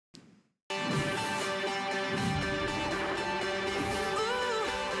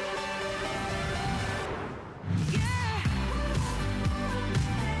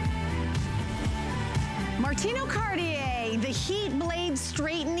Martino Cartier, the Heat Blade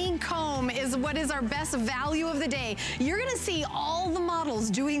Straightening Comb is what is our best value of the day. You're gonna see all the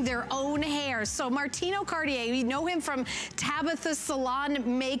models doing their own hair. So Martino Cartier, you know him from Tabitha's Salon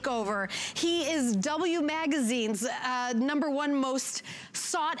Makeover. He is W Magazine's #1 most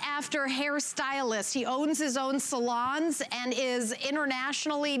sought after hairstylist. He owns his own salons and is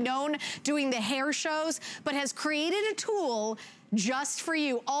internationally known doing the hair shows, but has created a tool just for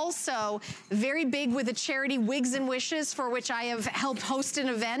you. Also, very big with the charity Wigs and Wishes, for which I have helped host an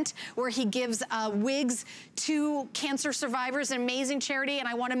event where he gives wigs to cancer survivors, an amazing charity. And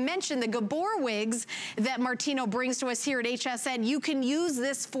I want to mention the Gabor wigs that Martino brings to us here at HSN. You can use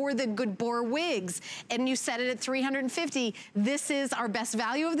this for the Gabor wigs, and you set it at $350. This is our best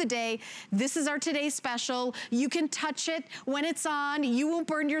value of the day. This is our today's special. You can touch it when it's on. You won't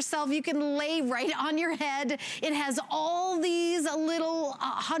burn yourself. You can lay right on your head. It has all these little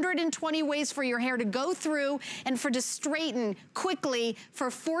 120 ways for your hair to go through and for to straighten quickly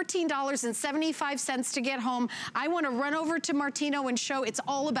for $14.75 to get home. I want to run over to Martino and show it's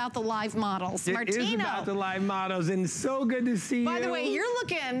all about the live models. Martino. It is about the live models, and so good to see you. By the way, you're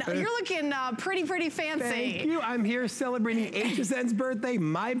looking pretty fancy. Thank you. I'm here celebrating HSN's birthday.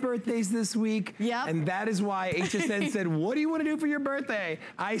 My birthday's this week. Yep. And that is why HSN said, what do you want to do for your birthday?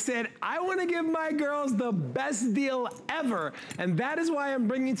 I said, I want to give my girls the best deal ever. And that is why I'm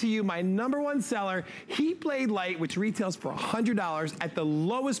bringing to you my #1 seller, Heat Blade Light, which retails for $100 at the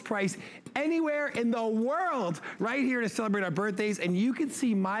lowest price anywhere in the world, right here to celebrate our birthdays. And you can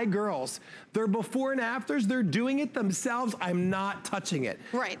see my girls, their before and afters, they're doing it themselves. I'm not touching it.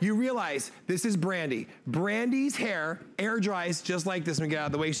 Right. You realize this is Brandy. Brandy's hair air dries just like this. Let me get out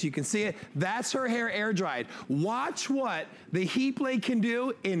of the way so you can see it. That's her hair air dried. Watch what the Heat Blade can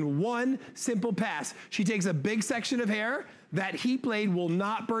do in one simple pass. She takes a big section of hair. That Heat Blade will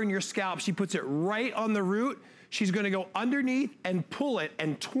not burn your scalp. She puts it right on the root. She's gonna go underneath and pull it,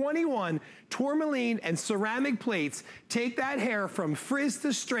 and 21 tourmaline and ceramic plates take that hair from frizz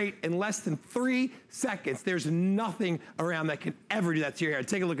to straight in less than 3 seconds. There's nothing around that can ever do that to your hair.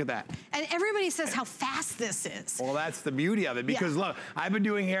 Take a look at that. And everybody says how fast this is. Well, that's the beauty of it, because look, I've been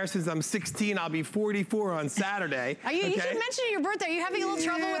doing hair since I'm 16. I'll be 44 on Saturday. You should mention your birthday. Are you having a little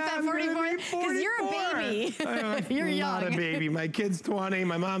trouble with that 44? Because you're a baby. You're young. I'm not a baby. My kid's 20.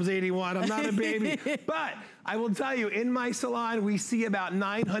 My mom's 81. I'm not a baby. But I will tell you, in my salon, we see about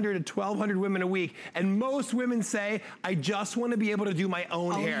 900 to 1,200 women a week. And most women say, I just want to be able to do my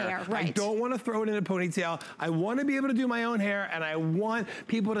own hair. Right. I don't want to throw it in a ponytail. I want to be able to do my own hair, and I want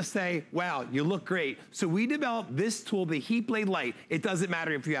people to say, wow, you look great. So we developed this tool, the Heat Blade Light. It doesn't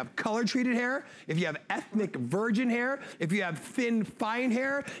matter if you have color-treated hair, if you have ethnic virgin hair, if you have thin, fine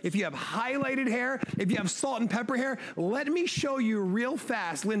hair, if you have highlighted hair, if you have salt and pepper hair. Let me show you real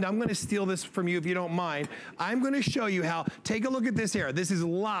fast. Linda, I'm going to steal this from you if you don't mind. I'm going to show you how. Take a look at this hair. This is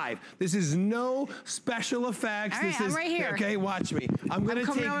live. This is no special effects. All right, this is, I'm right here. Okay, watch me. I'm going to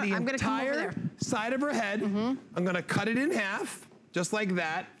take the entire side of her head. I'm going to cut it in half, just like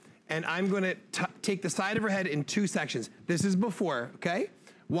that. And I'm going to take the side of her head in 2 sections. This is before, okay?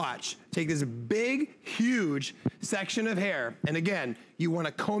 Watch. Take this big, huge section of hair. And again, you want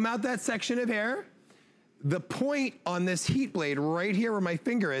to comb out that section of hair. The point on this Heat Blade right here where my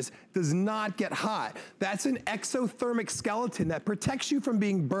finger is does not get hot. That's an exothermic skeleton that protects you from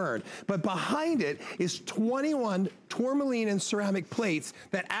being burned. But behind it is 21 tourmaline and ceramic plates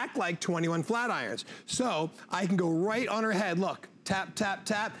that act like 21 flat irons. So I can go right on her head. Look, tap, tap,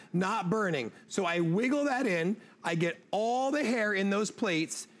 tap, not burning. So I wiggle that in. I get all the hair in those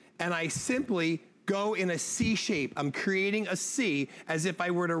plates, and I simply go in a C shape. I'm creating a C as if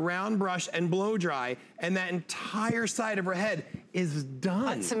I were to round brush and blow dry, and that entire side of her head is done.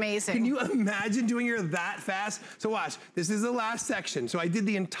 That's amazing. Can you imagine doing her that fast? So watch, this is the last section. So I did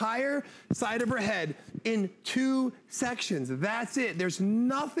the entire side of her head in 2 sections. That's it. There's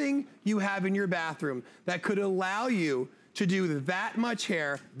nothing you have in your bathroom that could allow you to do that much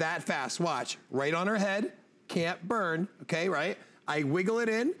hair that fast. Watch, right on her head, can't burn, okay, right? I wiggle it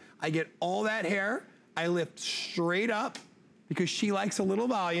in, I get all that hair, I lift straight up because she likes a little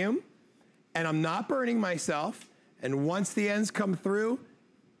volume, and I'm not burning myself. And once the ends come through,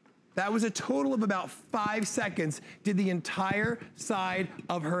 that was a total of about 5 seconds, did the entire side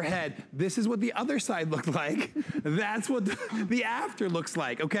of her head. This is what the other side looked like. That's what the after looks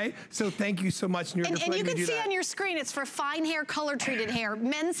like, okay? So thank you so much, New Yorker, and you can see on your screen, it's for fine hair, color-treated hair,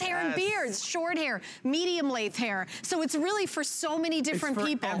 men's hair and beards, short hair, medium length hair. So it's really for so many different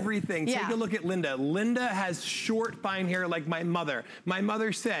people. It's for everything. Take a look at Linda. Linda has short, fine hair like my mother. My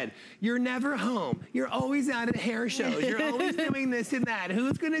mother said, you're never home. You're always out at hair shows. You're always doing this and that.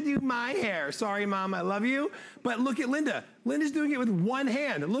 Who's gonna do my hair. Sorry, Mom, I love you. But look at Linda. Linda's doing it with one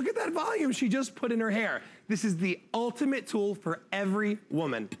hand. Look at that volume she just put in her hair. This is the ultimate tool for every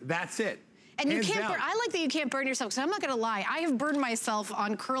woman. That's it. And you can't burn, I like that you can't burn yourself, because I'm not gonna lie, I have burned myself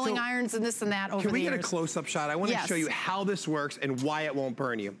on curling irons and this and that over the years. Can we get a close-up shot? I wanna show you how this works and why it won't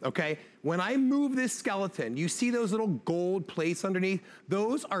burn you, okay? When I move this skeleton, you see those little gold plates underneath?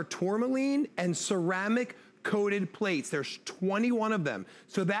 Those are tourmaline and ceramic coated plates. There's 21 of them.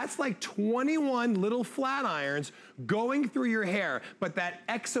 So that's like 21 little flat irons going through your hair, but that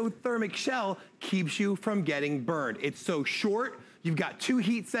exothermic shell keeps you from getting burned. It's so short. You've got 2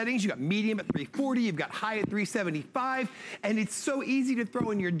 heat settings. You've got medium at 340. You've got high at 375. And it's so easy to throw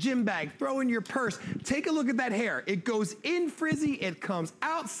in your gym bag, throw in your purse. Take a look at that hair. It goes in frizzy, it comes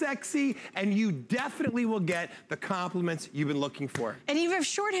out sexy, and you definitely will get the compliments you've been looking for. And you have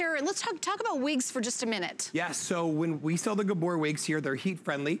short hair. Let's talk about wigs for just a minute. Yes, so when we sell the Gabor wigs here, they're heat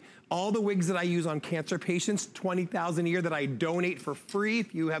friendly. All the wigs that I use on cancer patients, 20,000 a year that I donate for free.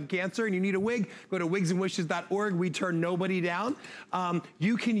 If you have cancer and you need a wig, go to wigsandwishes.org. We turn nobody down.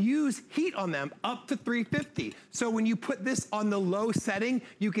 You can use heat on them up to 350. So when you put this on the low setting,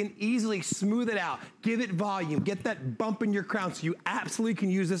 you can easily smooth it out, give it volume, get that bump in your crown. So you absolutely can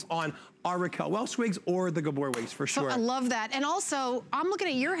use this on our Raquel Welch wigs or the Gabor wigs for sure. So I love that. And also, I'm looking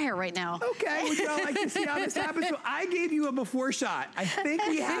at your hair right now. Okay, would you all like to see how this happens? So I gave you a before shot. I think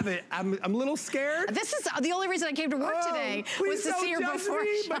we have it. I'm a little scared. This is the only reason I came to work today was to see your before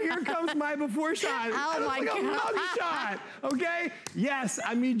shot. But here comes my before shot. Oh my God. A mug shot, okay? Yes,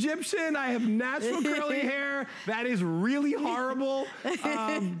 I'm Egyptian. I have natural curly hair. That is really horrible. God,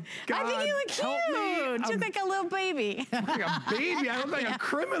 I think you look cute. You look like a little baby. I look like a baby. I look like a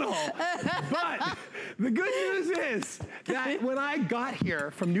criminal. But the good news is that when I got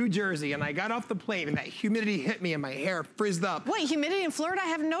here from New Jersey and I got off the plane and that humidity hit me and my hair frizzed up. Wait, humidity in Florida? I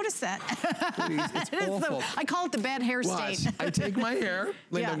haven't noticed that. Please, it's awful. I call it the bad hair state. I take my hair,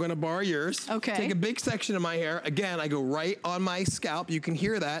 Linda, I'm gonna borrow yours. Okay. Take a big section of my hair. Again, I go right on my scalp. You can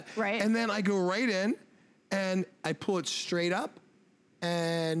hear that. Right. And then I go right in and I pull it straight up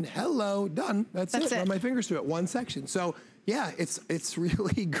and hello, done. That's it. Run my fingers through it, one section. So yeah, it's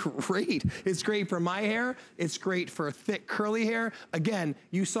really great. It's great for my hair. It's great for thick curly hair. Again,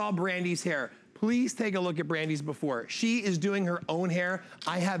 you saw Brandy's hair. Please take a look at Brandy's before. She is doing her own hair.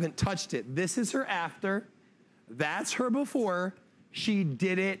 I haven't touched it. This is her after. That's her before. She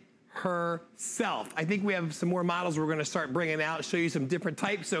did it herself. I think we have some more models we're gonna start bringing out, show you some different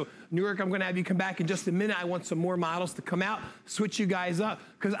types. So Newark, I'm gonna have you come back in just a minute. I want some more models to come out, switch you guys up,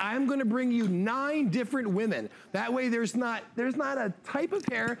 because I'm gonna bring you 9 different women. That way there's not a type of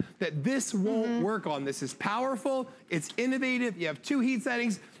hair that this won't work on. This is powerful, it's innovative, you have 2 heat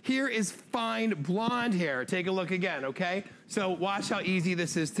settings. Here is fine blonde hair. Take a look again, okay? So watch how easy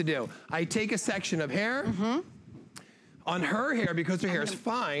this is to do. I take a section of hair, on her hair, because her hair is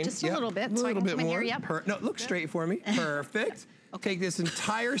fine. Just a little bit. A little bit more. Here, No, look straight for me. Perfect. Okay. Take this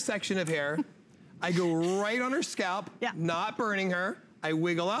entire section of hair. I go right on her scalp, not burning her. I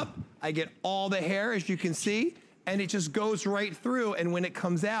wiggle up. I get all the hair, as you can see, and it just goes right through. And when it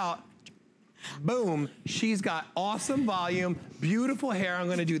comes out, boom, she's got awesome volume, beautiful hair. I'm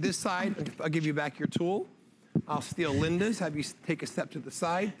gonna do this side. I'll give you back your tool. I'll steal Linda's, have you take a step to the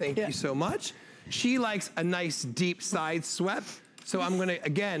side. Thank you so much. She likes a nice deep side swept. So I'm gonna,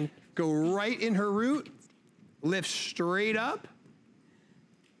 again, go right in her root, lift straight up,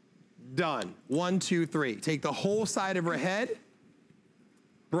 done. 1, 2, 3. Take the whole side of her head,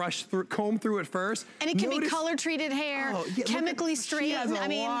 brush through, comb through it first. And it can be color treated hair, chemically straightened. She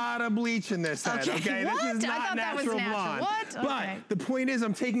has a lot of bleach in this head, okay? What? This is not natural blonde. What? But the point is,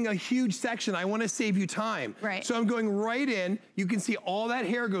 I'm taking a huge section. I wanna save you time. Right. So I'm going right in. You can see all that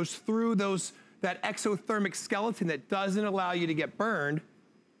hair goes through that exothermic skeleton that doesn't allow you to get burned.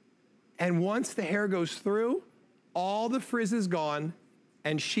 And once the hair goes through, all the frizz is gone,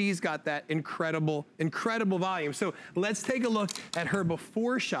 and she's got that incredible, incredible volume. So let's take a look at her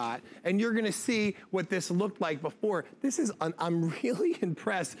before shot, and you're gonna see what this looked like before. This is, I'm really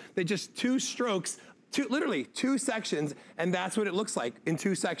impressed that just 2 strokes, literally 2 sections, and that's what it looks like in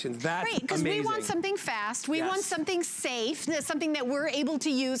 2 sections. That's amazing. Because we want something fast, we want something safe, something that we're able to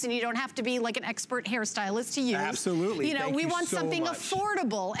use, and you don't have to be like an expert hairstylist to use. Absolutely. You know, we want something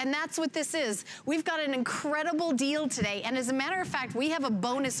affordable, and that's what this is. We've got an incredible deal today, and as a matter of fact, we have a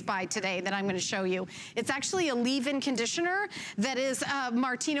bonus buy today that I'm going to show you. It's actually a leave-in conditioner that is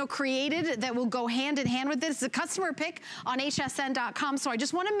Martino created that will go hand in hand with this. It's a customer pick on hsn.com, so I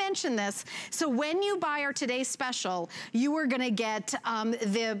just want to mention this. So when you buy our today's special, you are gonna get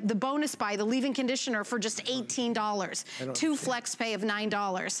the bonus buy, the leave-in conditioner for just $18. 2 flex pay of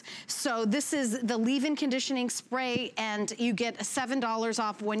 $9. So this is the leave-in conditioning spray, and you get $7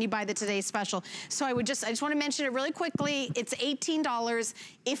 off when you buy the today's special. So I just wanna mention it really quickly. It's $18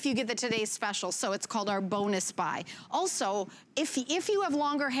 if you get the today's special. So it's called our bonus buy. Also, if you have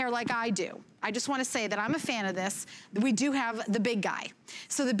longer hair like I do, I just want to say that I'm a fan of this. We do have the big guy.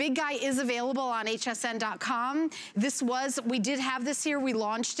 So the big guy is available on hsn.com. We did have this here. We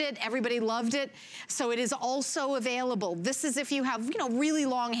launched it. Everybody loved it. So it is also available. This is if you have, you know, really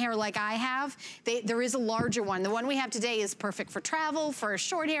long hair like I have. There is a larger one. The one we have today is perfect for travel, for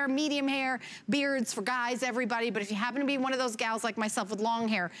short hair, medium hair, beards, for guys, everybody. But if you happen to be one of those gals like myself with long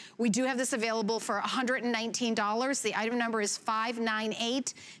hair, we do have this available for $119. The item number is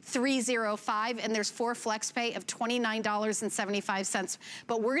 598305. And there's 4 flex pay of $29.75.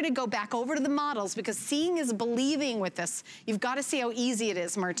 But we're gonna go back over to the models because seeing is believing with this. You've got to see how easy it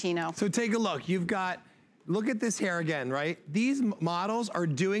is, Martino. So take a look. Look at this hair again, right? These models are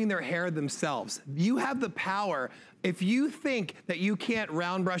doing their hair themselves. You have the power. If you think that you can't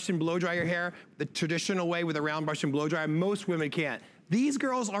round brush and blow dry your hair the traditional way with a round brush and blow dryer, most women can't. These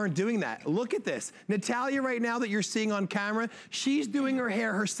girls aren't doing that. Look at this. Natalia right now that you're seeing on camera, she's doing her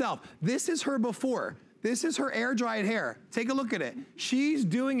hair herself. This is her before. This is her air dried hair. Take a look at it. She's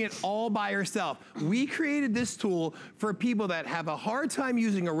doing it all by herself. We created this tool for people that have a hard time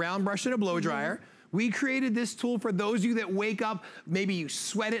using a round brush and a blow dryer. We created this tool for those of you that wake up, maybe you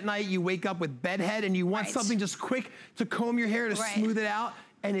sweat at night, you wake up with bedhead and you want something just quick to comb your hair to smooth it out.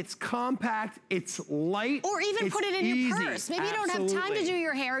 And it's compact, it's light. Or even put it in your purse. Maybe you don't have time to do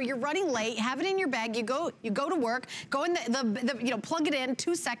your hair, you're running late, have it in your bag, you go to work, go in plug it in,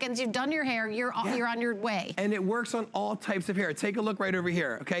 2 seconds, you've done your hair, you're on your way. And it works on all types of hair. Take a look right over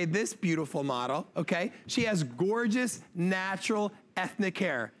here, okay? This beautiful model, okay? She has gorgeous, natural, ethnic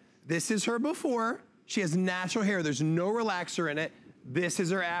hair. This is her before. She has natural hair, there's no relaxer in it. This is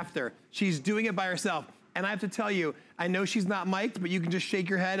her after. She's doing it by herself. And I have to tell you, I know she's not mic'd, but you can just shake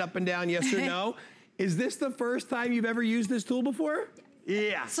your head up and down, yes or no. Is this the first time you've ever used this tool before?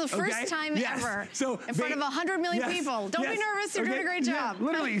 Yeah. It's the first time ever. So in front of 100 million people. Don't be nervous, you're doing a great job.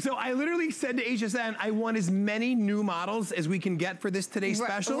 Literally, so I literally said to HSN, I want as many new models as we can get for this today's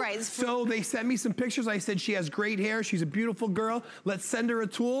special. Right. So they sent me some pictures. I said, she has great hair. She's a beautiful girl. Let's send her a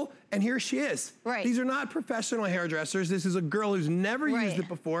tool. And here she is. Right. These are not professional hairdressers. This is a girl who's never used it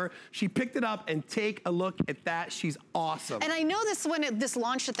before. She picked it up and take a look at that. She's awesome. And I know this when this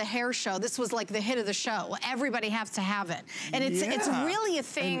launched at the hair show, this was like the hit of the show. Everybody has to have it. And it's really a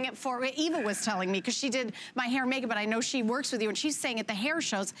thing for, Eva was telling me, because she did my hair and makeup, but I know she works with you, and she's saying at the hair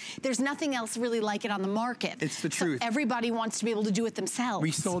shows, there's nothing else really like it on the market. It's the truth. Everybody wants to be able to do it themselves.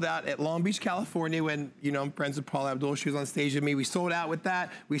 We sold out at Long Beach, California when, you know, I'm friends with Paula Abdul, she was on stage with me. We sold out with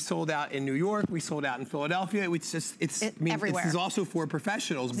that. We sold out in New York. We sold out in Philadelphia. It's just, everywhere. This is also for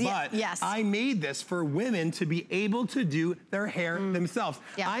professionals, but I made this for women to be able to do their hair themselves.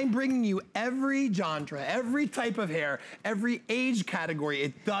 I'm bringing you every genre, every type of hair, every age category.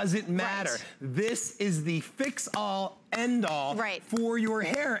 It doesn't matter. This is the fix-all, end-all for your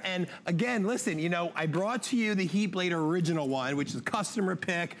hair. And again, listen, you know, I brought to you the Heat Blade original one, which is customer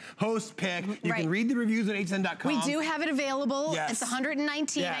pick, host pick. You can read the reviews on hsn.com. We do have it available. It's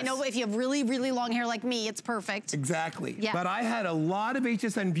 $119. I know if you have really, really long hair like me, it's perfect. Exactly. But I had a lot of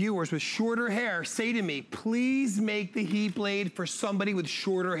HSN viewers with shorter hair say to me, please make the Heat Blade for somebody with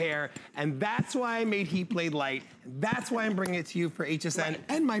shorter hair. And that's why I made Heat Blade Light. That's why I'm bringing it to you for HSN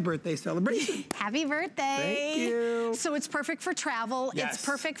and my birthday celebration. Happy birthday. Thank you. So it's perfect for travel. It's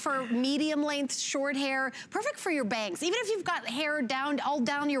perfect for medium length, short hair. Perfect for your bangs. Even if you've got hair all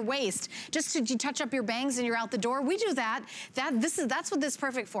down your waist, just to touch up your bangs and you're out the door, we do that. That's what this is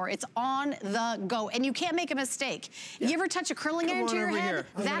perfect for. It's on the go. And you can't make a mistake. You ever touch a curling iron to your head?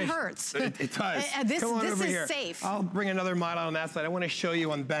 That hurts. It does. This is safe. I'll bring another model on that side. I want to show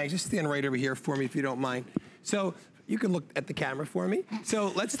you on the bangs. Just stand right over here for me if you don't mind. So you can look at the camera for me.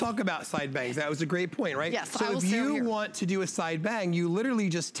 So let's talk about side bangs. That was a great point, right? Yes, so if you want to do a side bang, you literally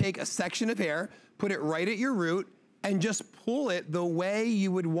just take a section of hair, put it right at your root, and just pull it the way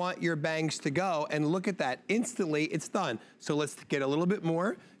you would want your bangs to go. And look at that. Instantly, it's done. So let's get a little bit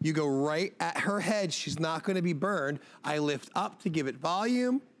more. You go right at her head. She's not going to be burned. I lift up to give it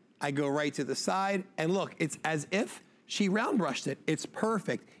volume. I go right to the side. And look, it's as if she round brushed it. It's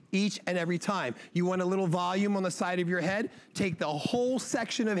perfect. Each and every time. You want a little volume on the side of your head? Take the whole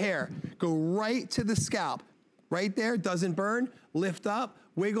section of hair, go right to the scalp. Right there, doesn't burn, lift up,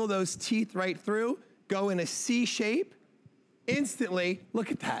 wiggle those teeth right through, go in a C shape, instantly,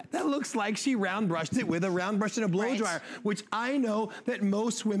 look at that. That looks like she round brushed it with a round brush and a blow dryer, which I know that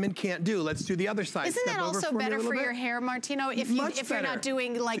most women can't do. Let's do the other side. Isn't that also better for your hair, Martino? If you're not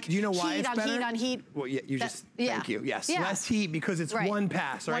doing like do you know why heat on heat on heat? Well, yeah, thank you. Yes, less heat because it's one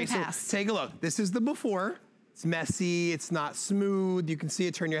pass. All right, so take a look. This is the before. It's messy. It's not smooth. You can see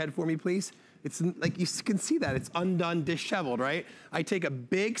it. Turn your head for me, please. It's like you can see that it's undone, disheveled, right? I take a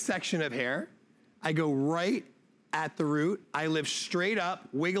big section of hair. I go right at the root. I lift straight up,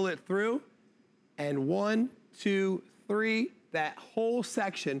 wiggle it through, and 1, 2, 3. That whole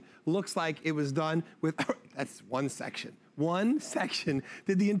section looks like it was done with, that's one section. One section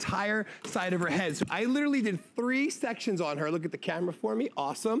did the entire side of her head. So I literally did 3 sections on her. Look at the camera for me,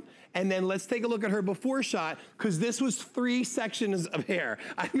 awesome. And then let's take a look at her before shot, because this was 3 sections of hair.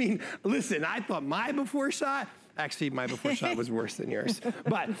 I mean, listen, I thought my before shot, actually my before shot was worse than yours.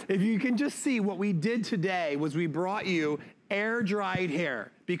 But if you can just see what we did today was we brought you air dried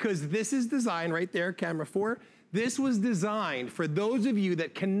hair, because this is designed right there, camera 4. This was designed for those of you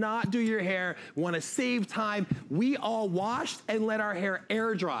that cannot do your hair, want to save time. We all washed and let our hair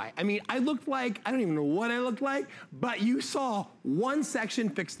air dry. I mean, I looked like, I don't even know what I looked like, but you saw 1 section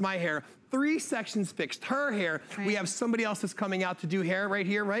fixed my hair, 3 sections fixed her hair. Right. We have somebody else that's coming out to do hair right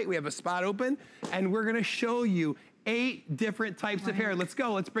here, right? We have a spot open, and we're gonna show you 8 different types of hair. Let's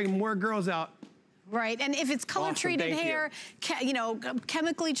go, let's bring more girls out. Right, and if it's color-treated hair, you know,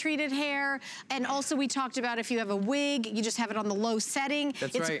 chemically treated hair, and also we talked about if you have a wig, you just have it on the low setting.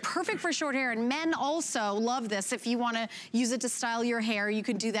 That's it's right. Perfect for short hair, and men also love this. If you want to use it to style your hair, you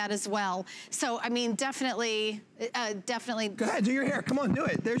can do that as well. So, I mean, definitely. Go ahead, do your hair. Come on, do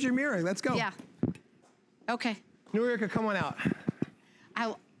it. There's your mirror. Let's go. Yeah. Okay. Nurika, come on out.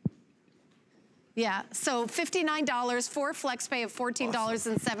 Yeah, so $59 for a flex pay of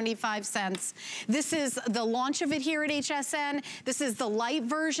 $14.75. This is the launch of it here at HSN. This is the light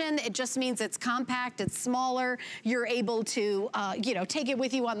version. It just means it's compact, it's smaller. You're able to, you know, take it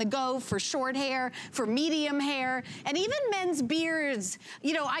with you on the go for short hair, for medium hair, and even men's beards.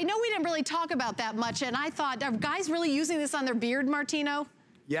 You know, I know we didn't really talk about that much, and I thought, are guys really using this on their beard, Martino?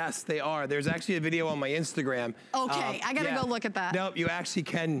 Yes, they are. There's actually a video on my Instagram. Okay, I gotta go look at that. Nope, you actually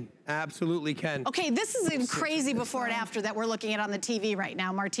can, absolutely can. Okay, this is a crazy before and after that we're looking at on the TV right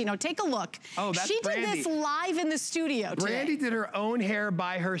now, Martino. Take a look. Oh, that's Brandy. She did this live in the studio today. Brandy did her own hair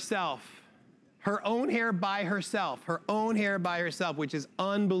by herself. Her own hair by herself, which is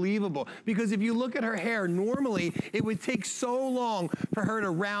unbelievable. Because if you look at her hair, normally it would take so long for her to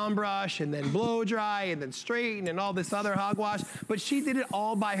round brush and then blow dry and then straighten and all this other hogwash, but she did it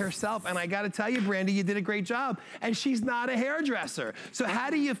all by herself. And I gotta tell you, Brandy, you did a great job. And she's not a hairdresser. So how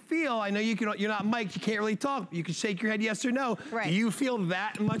do you feel? I know you're not mic'd, you can't really talk. You can shake your head yes or no. Right. Do you feel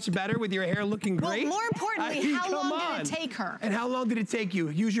that much better with your hair looking great? Well, more importantly, how long did it take her? And how long did it take you?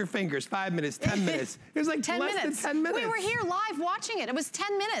 Use your fingers, 5 minutes, 10 minutes. It was like 10 less minutes. than 10 minutes. We were here live watching it. It was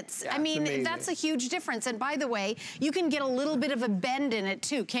 10 minutes. That's I mean, amazing. That's a huge difference. And by the way, you can get a little bit of a bend in it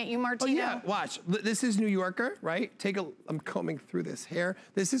too, can't you, Martino? Oh yeah, watch. This is New Yorker, right? I'm combing through this hair.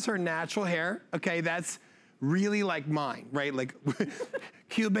 This is her natural hair, okay? That's really like mine, right? Like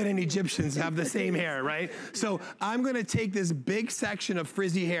Cuban and Egyptians have the same hair, right? So I'm gonna take this big section of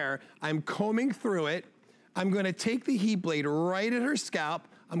frizzy hair, I'm combing through it, I'm gonna take the heat blade right at her scalp,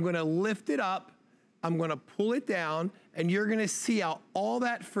 I'm gonna lift it up, I'm gonna pull it down, and you're gonna see how all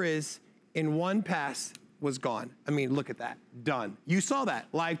that frizz in one pass was gone. I mean, look at that, done. You saw that,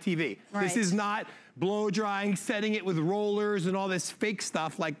 live TV. Right. This is not blow drying, setting it with rollers and all this fake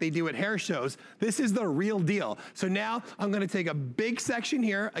stuff like they do at hair shows. This is the real deal. So now I'm gonna take a big section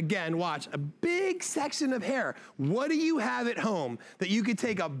here. Again, watch, a big section of hair. What do you have at home that you could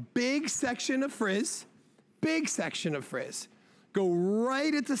take a big section of frizz, go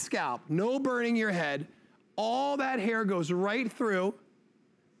right at the scalp, no burning your head. All that hair goes right through.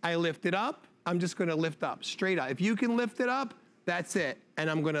 I lift it up. I'm just gonna lift up, straight up. If you can lift it up, that's it. And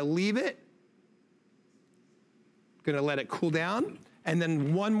I'm gonna leave it. Gonna let it cool down. And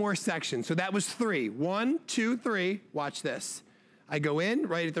then one more section. So that was 3. 1, 2, 3. Watch this. I go in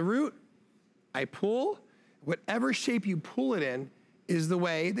right at the root. I pull. Whatever shape you pull it in is the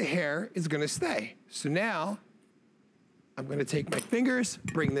way the hair is gonna stay. So now, I'm gonna take my fingers,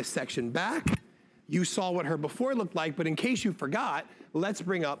 bring this section back. You saw what her before looked like, but in case you forgot, let's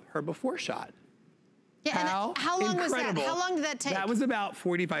bring up her before shot. Yeah, and how long was that? How long did that take? That was about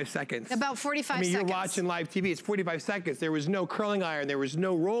 45 seconds. About 45 seconds. You're watching live TV, it's 45 seconds. There was no curling iron, there was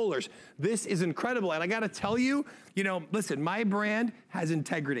no rollers. This is incredible, and I gotta tell you, listen, my brand has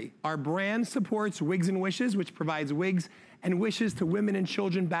integrity. Our brand supports Wigs and Wishes, which provides wigs and wishes to women and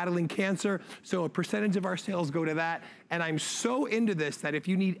children battling cancer. So a percentage of our sales go to that. And I'm so into this that if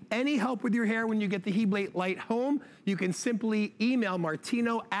you need any help with your hair when you get the Heat Blade Light home, you can simply email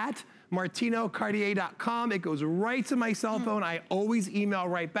Martino at martinocartier.com. It goes right to my cell phone. I always email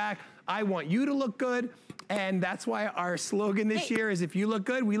right back. I want you to look good. And that's why our slogan this year is, if you look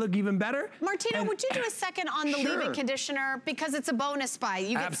good, we look even better. Martino, would you do a second on the leave-in conditioner? Because it's a bonus buy.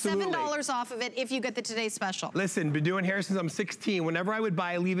 You get $7 off of it if you get the Today Special. Listen, been doing hair since I'm 16. Whenever I would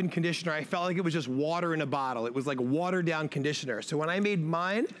buy a leave-in conditioner, I felt like it was just water in a bottle. It was like watered-down conditioner. So when I made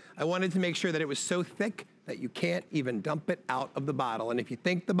mine, I wanted to make sure that it was so thick that you can't even dump it out of the bottle. And if you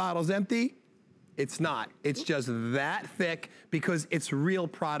think the bottle's empty, it's not. It's just that thick because it's real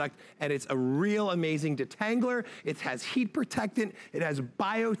product and it's a real amazing detangler. It has heat protectant, it has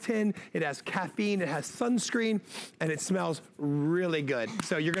biotin, it has caffeine, it has sunscreen, and it smells really good.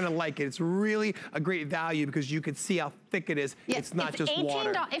 So you're gonna like it. It's really a great value because you can see how thick it is. Yes, it's not just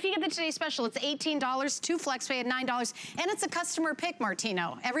water. If you get the Today Special, it's $18, 2 flex pay at $9, and it's a customer pick,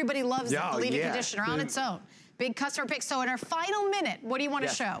 Martino. Everybody loves the leave-in conditioner on its own. Big customer pick. So in our final minute, what do you want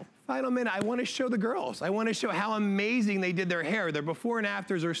to show? Final minute, I want to show the girls. I want to show how amazing they did their hair. Their before and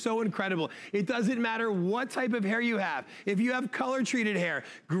afters are so incredible. It doesn't matter what type of hair you have. If you have color-treated hair,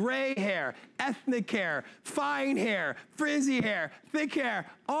 gray hair, ethnic hair, fine hair, frizzy hair, thick hair,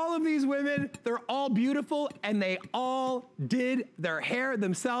 all of these women, they're all beautiful and they all did their hair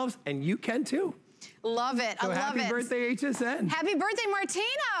themselves, and you can too. Love it. So I love it. Happy birthday, HSN. Happy birthday, Martino.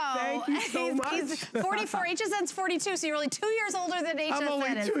 Thank you so much. He's 44. HSN's 42, so you're only 2 years older than HSN. I'm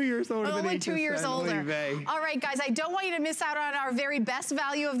only 2 years older than HSN. Only 2 years older. All right, guys, I don't want you to miss out on our very best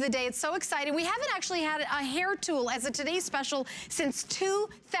value of the day. It's so exciting. We haven't actually had a hair tool as a Today Special since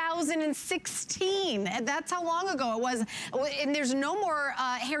 2016. And that's how long ago it was. And there's no more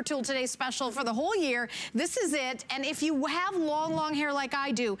hair tool Today Special for the whole year. This is it. And if you have long, long hair like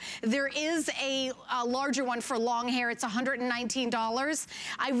I do, there is a larger one for long hair. It's $119.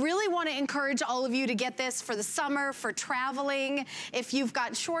 I really want to encourage all of you to get this for the summer, for traveling. If you've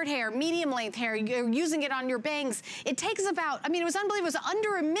got short hair, medium length hair, you're using it on your bangs. It takes about, I mean, it was unbelievable. It was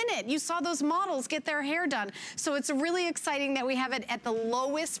under a minute. You saw those models get their hair done. So it's really exciting that we have it at the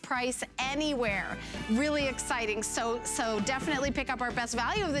lowest price anywhere. Really exciting. So definitely pick up our best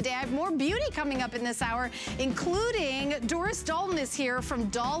value of the day. I have more beauty coming up in this hour, including Doris Dalton is here from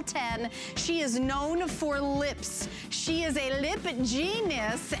Doll 10. She is known for lips. She is a lip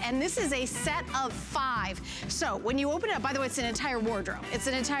genius, and this is a set of 5. So when you open it up, by the way, it's an entire wardrobe. It's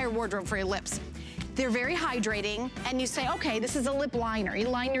an entire wardrobe for your lips. They're very hydrating, and you say, okay, this is a lip liner. You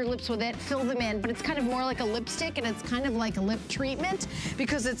line your lips with it, fill them in, but it's kind of more like a lipstick, and it's kind of like a lip treatment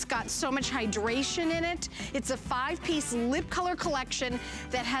because it's got so much hydration in it. It's a 5-piece lip color collection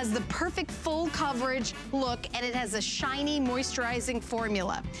that has the perfect full coverage look, and it has a shiny moisturizing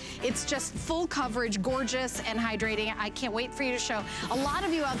formula. It's just full coverage, gorgeous and hydrating. I can't wait for you to show. A lot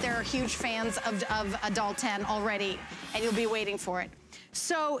of you out there are huge fans of Doll 10 already, and you'll be waiting for it.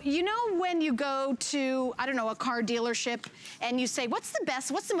 So, you know when you go to, I don't know, a car dealership and you say, what's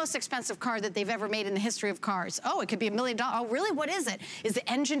the most expensive car that they've ever made in the history of cars? Oh, it could be $1 million. Oh, really? What is it? Is the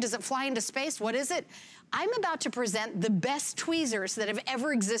engine, does it fly into space? What is it? I'm about to present the best tweezers that have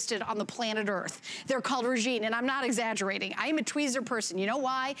ever existed on the planet Earth. They're called Regine, and I'm not exaggerating. I am a tweezer person. You know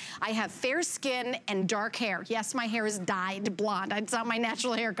why? I have fair skin and dark hair. Yes, my hair is dyed blonde. It's not my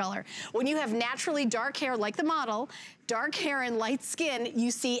natural hair color. When you have naturally dark hair like the model, dark hair and light skin, you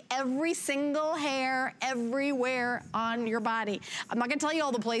see every single hair everywhere on your body. I'm not gonna tell you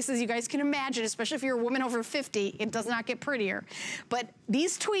all the places. You guys can imagine, especially if you're a woman over 50, it does not get prettier. But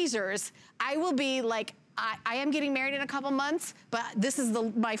these tweezers, I will be like, I am getting married in a couple months, but this is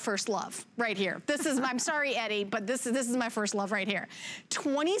my first love right here. This is, I'm sorry, Eddie, but this is my first love right here.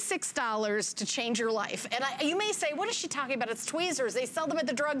 $26 to change your life. And you may say, what is she talking about? It's tweezers. They sell them at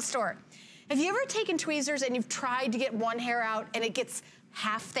the drugstore. Have you ever taken tweezers and you've tried to get one hair out and it gets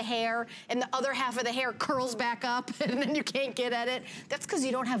half the hair and the other half of the hair curls back up and then you can't get at it? That's because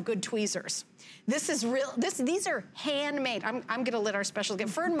you don't have good tweezers. This is real, these are handmade. I'm gonna let our special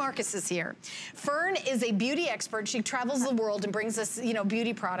guest, Fern Marcus is here. Fern is a beauty expert. She travels the world and brings us, you know,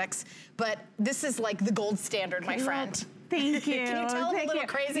 beauty products, but this is like the gold standard, my friend. Thank you. Can you tell I'm a little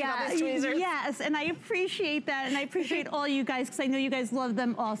crazy about these tweezers? Yes, and I appreciate that, and I appreciate all you guys, because I know you guys love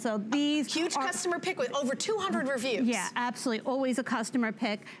them also. These huge customer pick with over 200 reviews. Yeah, absolutely. Always a customer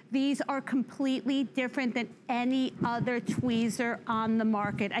pick. These are completely different than any other tweezer on the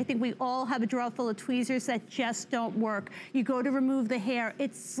market. I think we all have a drawer full of tweezers that just don't work. You go to remove the hair,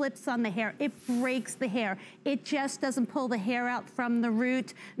 it slips on the hair, it breaks the hair. It just doesn't pull the hair out from the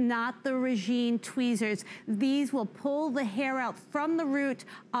root, not the Regine tweezers. These will pull the hair out from the root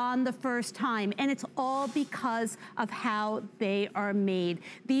on the first time, and it's all because of how they are made.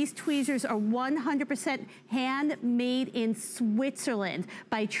 These tweezers are 100% handmade in Switzerland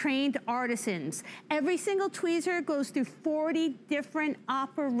by trained artisans. Every single tweezer goes through 40 different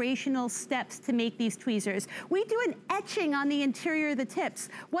operational steps to make these tweezers. We do an etching on the interior of the tips.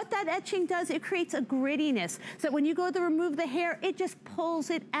 What that etching does, it creates a grittiness, so that when you go to remove the hair, it just pulls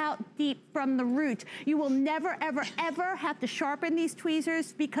it out deep from the root. You will never, ever, ever have to sharpen these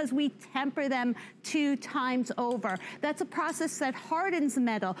tweezers because we temper them 2 times over. That's a process that hardens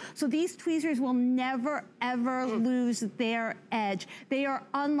metal, so these tweezers will never, ever lose their edge. They are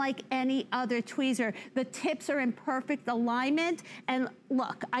unlike any other tweezer. The tips are in perfect alignment, and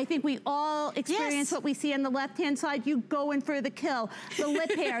look, I think we all experience what we see on the left-hand side. You go in for the kill. The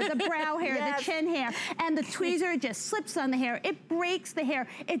lip hair, the brow hair, the chin hair, and the tweezer just slips on the hair. It breaks the hair.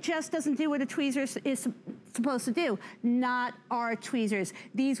 It just doesn't do what a tweezer is supposed to do. Not our tweezers.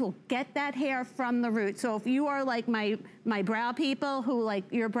 These will get that hair from the root. So if you are like my brow people, who like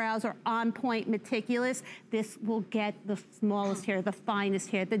your brows are on point, meticulous, this will get the smallest hair, the finest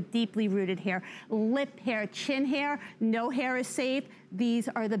hair, the deeply rooted hair. Lip hair, chin hair, no hair is safe. These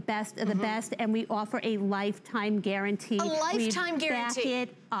are the best of the best, and we offer a lifetime guarantee. A lifetime guarantee. Back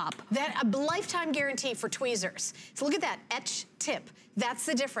it up. A lifetime guarantee for tweezers. So look at that etch tip. That's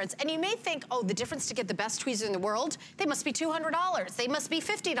the difference. And you may think, oh, the difference to get the best tweezers in the world, they must be $200. They must be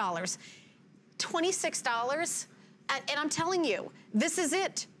 $50. $26. And I'm telling you, this is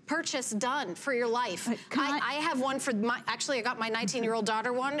it. Purchase done for your life. I have one for actually I got my 19-year-old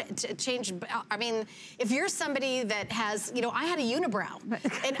daughter one to change. I mean, if you're somebody that has, you know, I had a unibrow.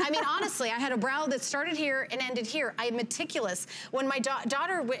 And I mean, honestly, I had a brow that started here and ended here. I'm meticulous. When my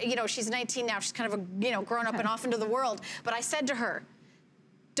daughter, you know, she's 19 now, she's kind of, you know, grown up and off into the world. But I said to her,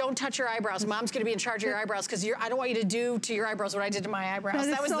 don't touch your eyebrows. Mom's gonna be in charge of your eyebrows because I don't want you to do to your eyebrows what I did to my eyebrows.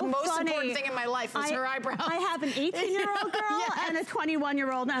 That was so the most important thing in my life was her eyebrows. I have an 18-year-old girl and a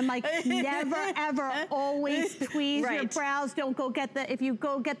 21-year-old, and I'm like, never, ever, always tweeze your brows. Don't go get if you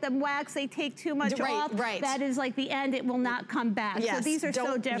go get them waxed, they take too much off. That is like the end. It will not come back. So these are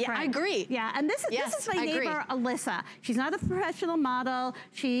so different. Yeah, I agree. Yeah, and this is my neighbor, Alyssa. She's not a professional model.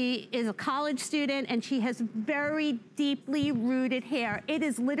 She is a college student, and she has very deeply rooted hair. It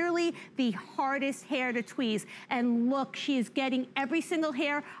is literally the hardest hair to tweeze. And look, she is getting every single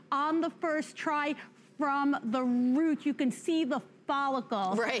hair on the first try from the root. You can see the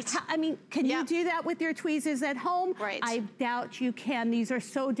follicle. I mean, can you do that with your tweezers at home? I doubt you can. These are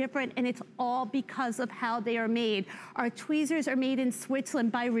so different, and it's all because of how they are made. Our tweezers are made in Switzerland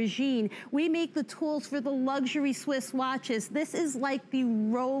by Regine. We make the tools for the luxury Swiss watches. This is like the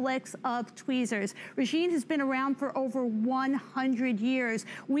Rolex of tweezers. Regine has been around for over 100 years.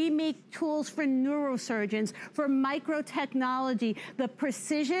 We make tools for neurosurgeons, for microtechnology. The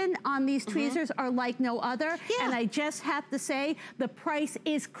precision on these tweezers are like no other, and I just have to say, the price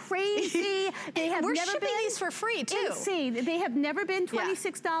is crazy. We're shipping these for free too. Insane. They have never been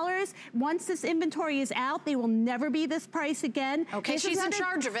 $26. Once this inventory is out, they will never be this price again. Okay, she's in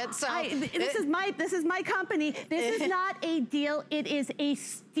charge of it, so. This is my company. This is not a deal, it is a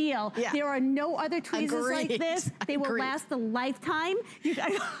steal. There are no other tweezers like this. They will last a lifetime.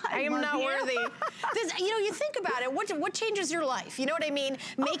 I am not worthy. You know, you think about it, what changes your life? You know what I mean?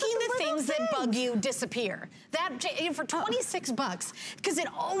 Making the things that bug you disappear. That, for 26 bucks, because it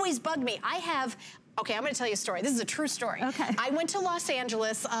always bugged me. Okay, I'm gonna tell you a story. This is a true story. I went to Los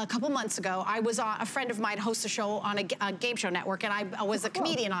Angeles a couple months ago. I was a friend of mine hosts a show on a game show network, and I was a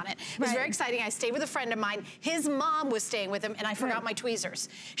comedian on it. It was very exciting. I stayed with a friend of mine. His mom was staying with him, and I forgot my tweezers.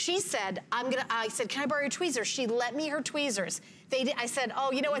 She said, I said, can I borrow your tweezers? She let me her tweezers. I said,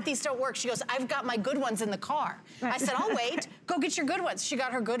 oh, you know what, these don't work. She goes, I've got my good ones in the car. I said, I'll wait. Go get your good ones. She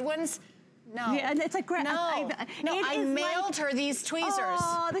got her good ones. No. Yeah, and it's like, I mailed her these tweezers.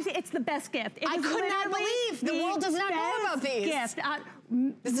 Oh, it's the best gift. I could not believe the world does not know about these. Gift.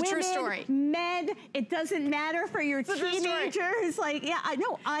 This is a true story. Men, it doesn't matter for your teenagers. Like, yeah, I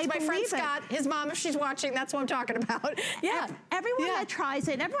know. I believe my friend Scott, his mom, if she's watching, that's what I'm talking about. Yeah. Everyone that tries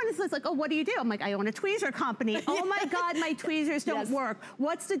it, everyone is like, oh, what do you do? I'm like, I own a tweezer company. Oh my God, my tweezers don't work.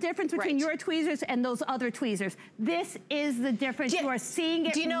 What's the difference between your tweezers and those other tweezers? This is the difference. You are seeing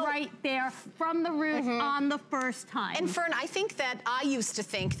it right there from the root on the first time. And Fern, I think that I used to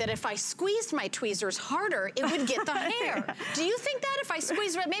think that if I squeezed my tweezers harder, it would get the hair. Do you think that if I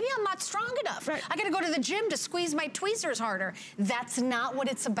squeeze, maybe I'm not strong enough. I gotta go to the gym to squeeze my tweezers harder. That's not what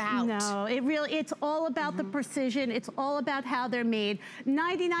it's about. No, it's all about the precision. It's all about how they're made.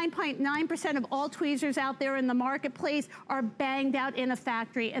 99.9% of all tweezers out there in the marketplace are banged out in a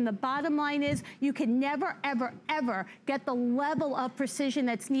factory. And the bottom line is you can never, ever, ever get the level of precision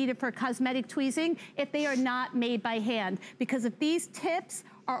that's needed for cosmetic tweezing if they are not made by hand. Because if these tips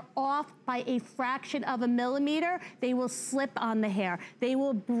are off by a fraction of a millimeter, they will slip on the hair. They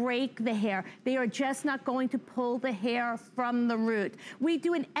will break the hair. They are just not going to pull the hair from the root. We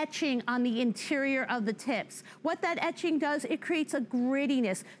do an etching on the interior of the tips. What that etching does, it creates a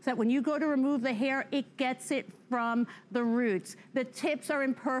grittiness so that when you go to remove the hair, it gets it from the roots. The tips are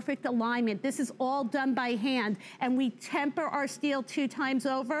in perfect alignment. This is all done by hand, and we temper our steel 2 times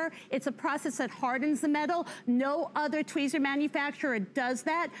over. It's a process that hardens the metal. No other tweezer manufacturer does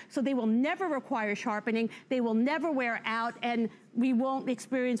that, so they will never require sharpening. They will never wear out, and we won't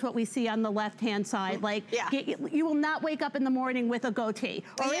experience what we see on the left-hand side. Like, you will not wake up in the morning with a goatee.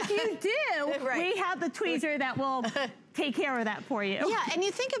 Or if you do, we have the tweezer that will take care of that for you. Yeah, and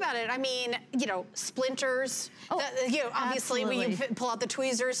you think about it, I mean, you know, splinters, obviously we pull out the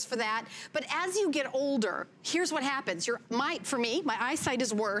tweezers for that. But as you get older, here's what happens. For me, my eyesight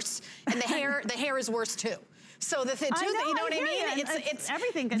is worse, and the hair is worse too. So you know what I mean? It's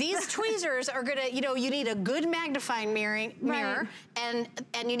everything. These tweezers are gonna, you need a good magnifying mirror and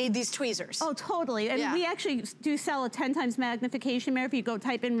you need these tweezers. Oh, totally. And we actually do sell a 10 times magnification mirror if you go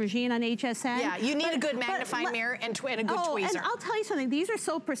type in Regine on HSN. Yeah, you need a good magnifying mirror and a good tweezer. And I'll tell you something, these are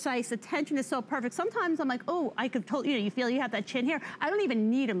so precise, the tension is so perfect. Sometimes I'm like, oh, I could totally, you feel you have that chin here. I don't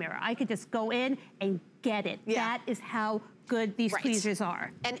even need a mirror. I could just go in and get it. Yeah. That is how good these tweezers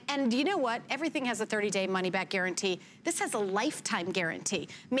are. And you know what? Everything has a 30-day money-back guarantee. This has a lifetime guarantee.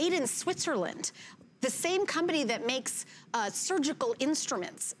 Made in Switzerland. The same company that makes surgical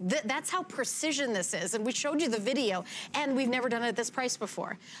instruments. That's how precision this is. And we showed you the video, and we've never done it at this price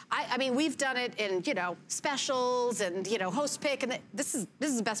before. I mean, we've done it in, specials and, host pick, and this is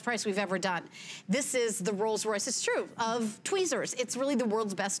the best price we've ever done. This is the Rolls Royce, it's true, of tweezers. It's really the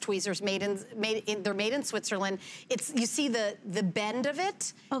world's best tweezers they're made in Switzerland. You see the bend of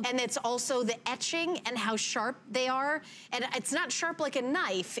it, and it's also the etching and how sharp they are. And it's not sharp like a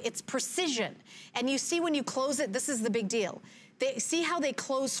knife, it's precision. And you see when you close it, this is the big deal. See how they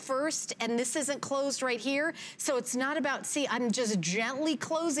close first, and this isn't closed right here? So it's not about, I'm just gently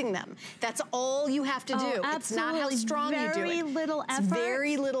closing them. That's all you have to do. Absolutely. It's not how strong you do it. Very little effort. It's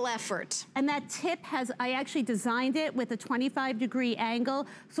very little effort. And that tip I actually designed it with a 25-degree angle,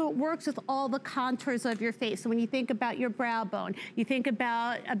 so it works with all the contours of your face. So when you think about your brow bone, you think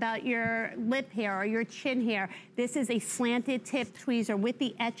about your lip hair or your chin hair, this is a slanted tip tweezer with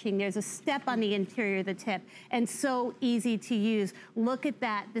the etching. There's a step on the interior of the tip, and so easy to use. Look at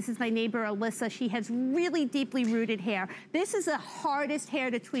that. This is my neighbor, Alyssa. She has really deeply rooted hair. This is the hardest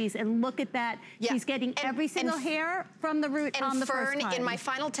hair to tweeze, and look at that. Yeah. She's getting every single hair from the root on the first time. In my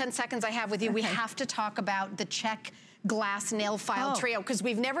final 10 seconds I have with you, we have to talk about the Czech glass nail file trio, because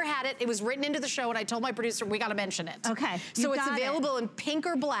we've never had it. It was written into the show, and I told my producer we got to mention it. Okay. So it's available in pink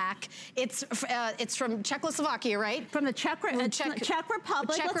or black. It's from Czechoslovakia, right? From the Czech Republic. Czech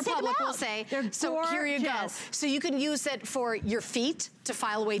Republic, we'll say. So here you go. So you can use it for your feet to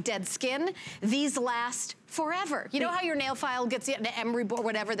file away dead skin. These last forever. You know how your nail file gets an emery board,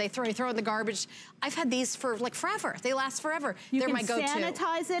 whatever, they throw in the garbage? I've had these for like forever. They last forever. They're my go-to. You can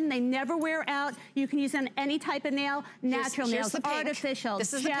sanitize them. They never wear out. You can use them on any type of nail. Natural nails, artificial,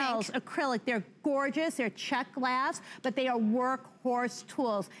 gels, acrylic. They're gorgeous. They're Czech glass, but they are workhorse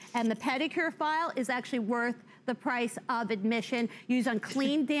tools. And the pedicure file is actually worth the price of admission. Use on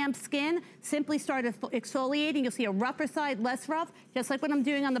clean, damp skin. Simply start exfoliating. You'll see a rougher side, less rough, just like what I'm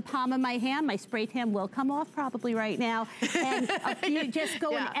doing on the palm of my hand. My spray tan will come off probably right now. And you just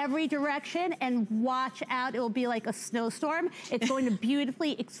go in every direction and watch out. It will be like a snowstorm. It's going to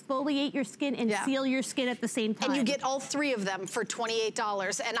beautifully exfoliate your skin and seal your skin at the same time. And you get all 3 of them for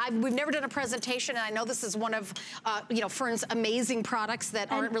 $28. And we've never done a presentation, and I know this is one of you know, Fern's amazing products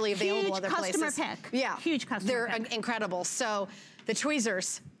that aren't really available other places. Huge customer pick. Yeah, huge customer pick. They're incredible. So the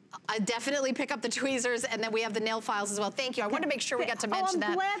tweezers. I definitely pick up the tweezers, and then we have the nail files as well. Thank you. I wanted to make sure we got to mention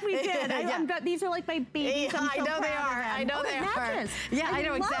that. I'm glad we did. These are like my babies. I know they are. I know they are. Yeah, I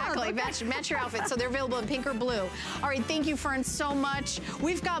know exactly. Match your outfit. So they're available in pink or blue. All right, thank you, Fern, so much.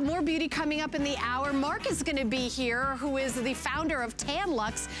 We've got more beauty coming up in the hour. Mark is going to be here, who is the founder of Tan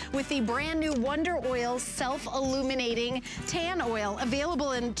Luxe, with the brand new Wonder Oil self-illuminating tan oil,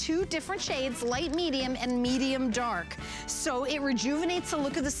 available in 2 different shades, light medium and medium dark. So it rejuvenates the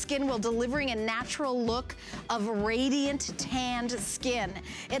look of the skin while delivering a natural look of radiant tanned skin.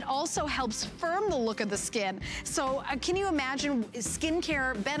 It also helps firm the look of the skin. So can you imagine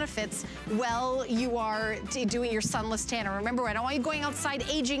skincare benefits while you are doing your sunless tan? And remember, I don't want you going outside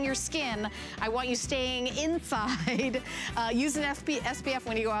aging your skin. I want you staying inside. Use an SPF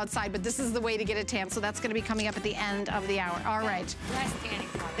when you go outside, but this is the way to get a tan. So that's going to be coming up at the end of the hour. All right. Less tanning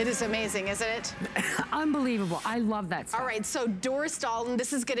product. It is amazing, isn't it? Unbelievable. I love that stuff. All right, so Doris Dalton,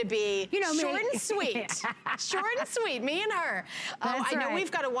 this is going to be short and sweet. Short and sweet, me and her. I know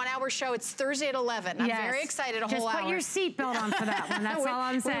we've got a 1-hour show. It's Thursday at 11. I'm very excited, whole hour. Just put your seatbelt on for that one. That's all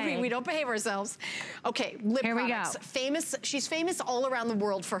I'm saying. We don't behave ourselves. Okay, lip products. Famous. She's famous all around the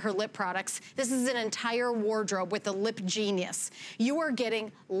world for her lip products. This is an entire wardrobe with the Lip Genius. You are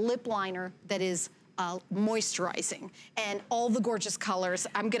getting lip liner that is moisturizing, and all the gorgeous colors.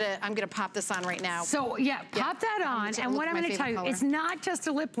 I'm gonna pop this on right now. So pop that on, and what I'm gonna tell you, it's not just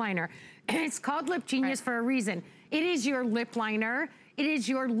a lip liner. It's called Lip Genius for a reason. It is your lip liner, it is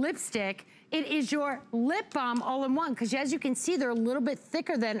your lipstick, it is your lip balm all in one, because as you can see, they're a little bit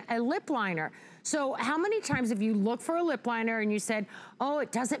thicker than a lip liner. So how many times have you looked for a lip liner and you said, oh,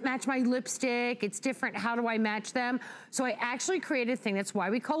 it doesn't match my lipstick, it's different, how do I match them? So I actually created a thing, that's why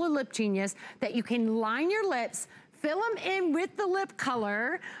we call it Lip Genius, that you can line your lips, fill them in with the lip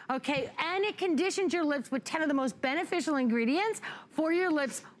color, okay, and it conditions your lips with 10 of the most beneficial ingredients for your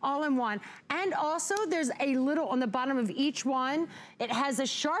lips all in one. And also there's a little on the bottom of each one, it has a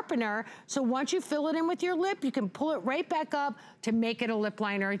sharpener, so once you fill it in with your lip, you can pull it right back up to make it a lip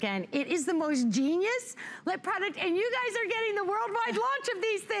liner again. It is the most genius lip product, and you guys are getting the worldwide launch of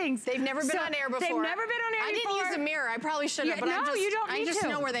these things. They've never been on air before. They've never been on air before. I didn't use a mirror, I probably should have, but I just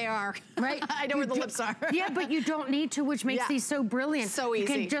know where they are. Right? I know where the lips are. Yeah, but you don't need to, which makes these so brilliant. So easy.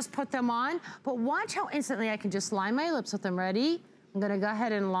 You can just put them on, but watch how instantly I can just line my lips with them. Ready? I'm gonna go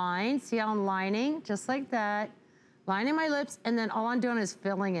ahead and line. See how I'm lining? Just like that. Lining my lips, and then all I'm doing is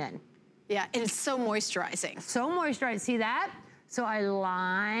filling in. Yeah, and it's so moisturizing. So moisturized, see that? So I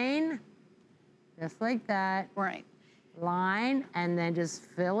line, just like that. Right. Line, and then just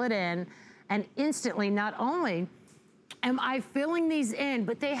fill it in. And instantly, not only am I filling these in,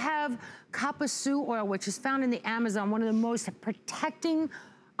 but they have Kapasu oil, which is found in the Amazon, one of the most protecting,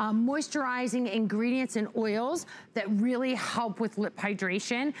 moisturizing ingredients and oils that really help with lip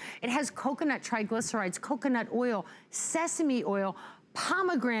hydration. It has coconut triglycerides, coconut oil, sesame oil,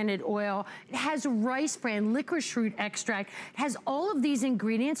 pomegranate oil, it has rice bran, licorice root extract. It has all of these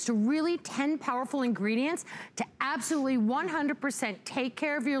ingredients to really 10 powerful ingredients to absolutely 100% take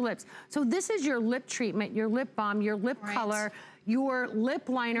care of your lips. So this is your lip treatment, your lip balm, your lip color, your lip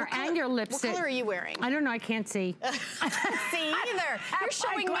liner, and your lipstick. What color are you wearing? I don't know, I can't see. See either. You're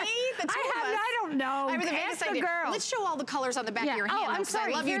showing me the two of us. I don't know. Ask the girl. Let's show all the colors on the back of your hand. I'm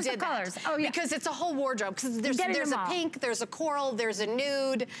sorry. I love you did that. Oh, yeah. Because it's a whole wardrobe. Because there's a pink, there's a coral, there's a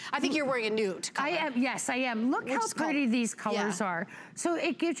nude. I think you're wearing a nude color. I am. Yes, I am. Look how pretty these colors are. So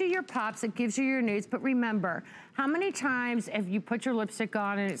it gives you your pops, it gives you your nudes, but remember, how many times have you put your lipstick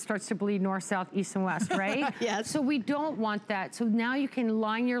on and it starts to bleed north, south, east, and west, right? Yes. So we don't want that. So now you can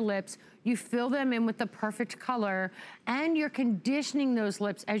line your lips, you fill them in with the perfect color, and you're conditioning those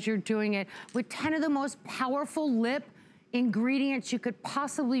lips as you're doing it with 10 of the most powerful lip ingredients you could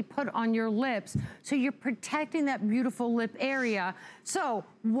possibly put on your lips. So you're protecting that beautiful lip area. So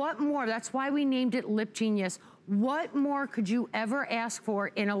what more? That's why we named it Lip Genius. What more could you ever ask for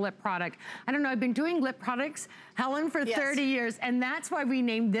in a lip product? I don't know, I've been doing lip products, Helen, for 30 years, and that's why we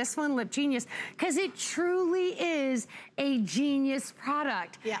named this one Lip Genius, because it truly is a genius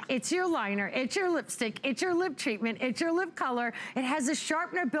product. Yeah. It's your liner, it's your lipstick, it's your lip treatment, it's your lip color. It has a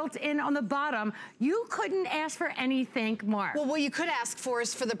sharpener built in on the bottom. You couldn't ask for anything more. Well, what you could ask for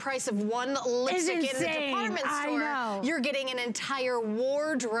is for the price of one lipstick in the department store, you're getting an entire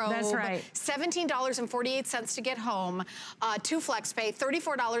wardrobe. That's right. $17.48 to get home, 2 flex pay,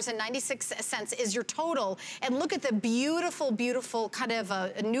 $34.96 is your total. And look at the beautiful, beautiful kind of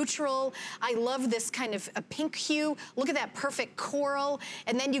a neutral. I love this kind of a pink hue. Look at that perfect coral.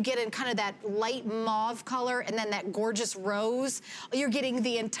 And then you get in kind of that light mauve color and then that gorgeous rose. You're getting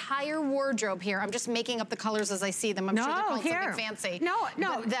the entire wardrobe here. I'm just making up the colors as I see them. I'm sure they're called something fancy. No,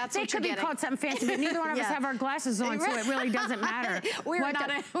 but that's they what could be called something fancy, but neither one of us have our glasses on, so it really doesn't matter. We're not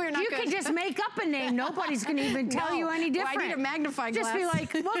you good. can just make up a name. Nobody's going to even tell you any different. Well, I need a magnifying glass. Just be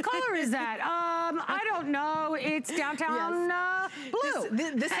like, what color is that? I don't know. It's downtown blue.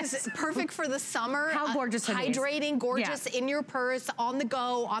 This is perfect for the summer. How gorgeous it is. Hydrating, gorgeous, in your purse, on the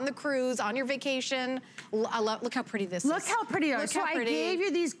go, on the cruise, on your vacation. Look how pretty this is. Look how pretty it is. So I gave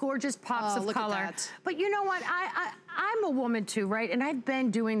you these gorgeous pops of color. But you know what? I'm a woman too, right? And I've been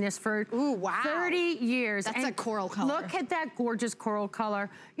doing this for 30 years. That's a coral color. Look at that gorgeous coral color.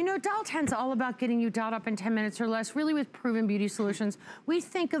 You know, Doll 10's all about getting you dolled up in 10 minutes or less, really with proven beauty solutions. We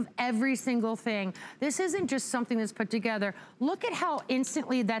think of every single thing. This isn't just something that's put together. Look at how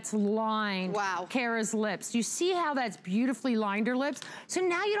instantly that's lined Kara's lips. You see how that's beautifully lined her lips? So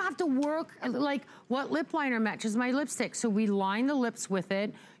now you don't have to work like, what lip liner matches my lipstick? So we line the lips with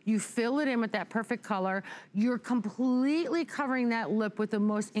it. You fill it in with that perfect color. You're completely covering that lip with the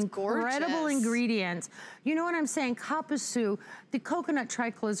most incredible ingredients. You know what I'm saying? Kapusu, the coconut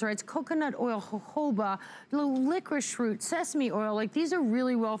triglycerides, coconut oil, jojoba, licorice root, sesame oil. Like, these are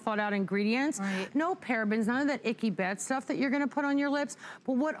really well thought out ingredients. Right. No parabens, none of that icky bad stuff that you're gonna put on your lips.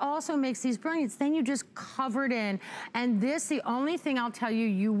 But what also makes these brilliant, then you just cover it in. And this, the only thing I'll tell you,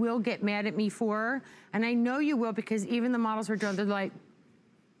 you will get mad at me for, and I know you will, because even the models are done, they're like,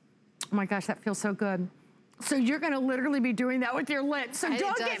 oh my gosh, that feels so good. So you're gonna literally be doing that with your lips. So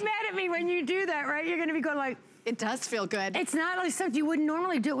don't get mad at me when you do that, right? You're gonna be going like, it does feel good. It's not like stuff you wouldn't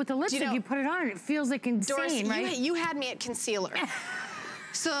normally do it with the lipstick. You put it on and it feels like insane, Doris, right? You had me at concealer.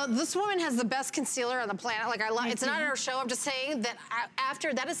 So this woman has the best concealer on the planet. Like, I love it's not our show. I'm just saying that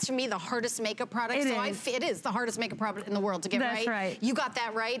after that is to me the hardest makeup product. It is the hardest makeup product in the world to get right. That's right. You got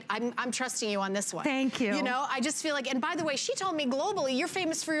that right. I'm trusting you on this one. Thank you. You know, I just feel like, and by the way, she told me globally you're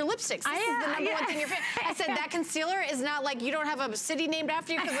famous for your lipsticks. This is the number one thing you're famous. I said that concealer is not like you don't have a city named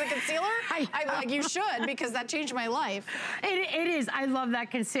after you because of the concealer. I'm like, you should, because that changed my life. It is. I love that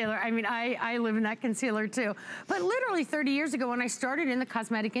concealer. I mean, I live in that concealer too. But literally 30 years ago when I started in the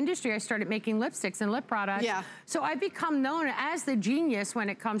cosmetic industry, I started making lipsticks and lip products. Yeah. So I've become known as the genius when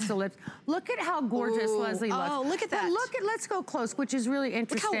it comes to lips. Look at how gorgeous Leslie looks. Oh, look at that. But let's go close, which is really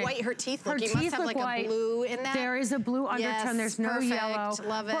interesting. Look how white her teeth look. You must have like a blue in that. There is a blue undertone. There's no yellow.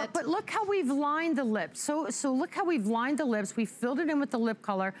 Love it. But look how we've lined the lips. So look how we've lined the lips. We filled it in with the lip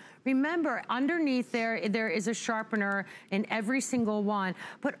color. Remember, underneath there is a sharpener in every single one.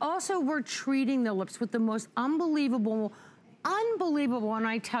 But also we're treating the lips with the most unbelievable, and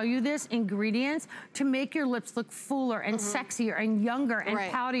I tell you this, ingredients to make your lips look fuller and sexier and younger and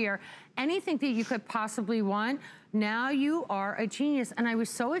poutier. Anything that you could possibly want. Now you are a genius, and I was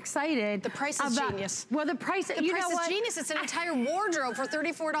so excited. The price is genius. Well, the price is genius. It's an entire wardrobe for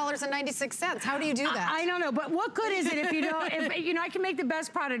 $34.96. How do you do that? I don't know, but what good is it if you don't? You know, I can make the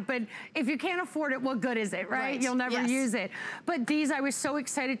best product, but if you can't afford it, what good is it, right? You'll never use it. But these, I was so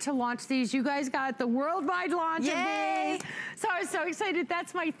excited to launch these. You guys got the worldwide launch of these, so I was so excited.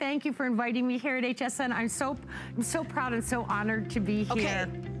 That's my thank you for inviting me here at HSN. I'm so proud and so honored to be here.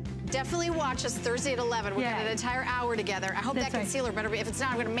 Definitely watch us Thursday at 11. We're getting an entire hour together. I hope that concealer better be. If it's not,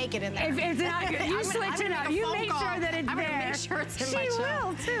 I'm going to make it in there. If it's not, you switch it up. You make sure that it's there. I'm going to make sure it's in my show. She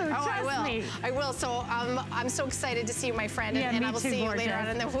will too. Oh, Trust me. I will. So I'm so excited to see you, my friend, and I will see you later on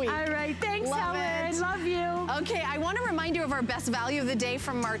in the week. All right. Thanks, Helen. Love you. Okay, I want to remind you of our best value of the day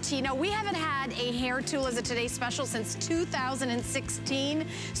from Martino. We haven't had a hair tool as a today's special since 2016,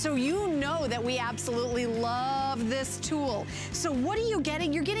 so you know that we absolutely love this tool. So what are you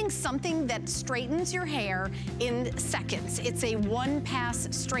getting? You're getting something that straightens your hair in seconds. It's a one-pass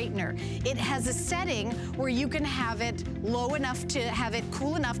straightener. It has a setting where you can have it low enough to have it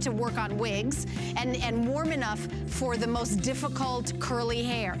cool enough to work on wigs and warm enough for the most difficult curly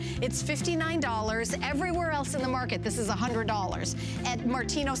hair. It's $59. Everywhere else in the market, this is $100. At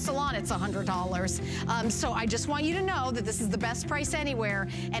Martino Salon, it's $100. So I just want you to know that this is the best price anywhere,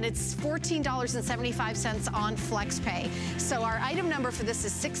 and it's $14.75 on FlexPay. So our item number for this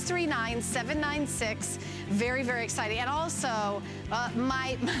is 639796. Very, very exciting. And also,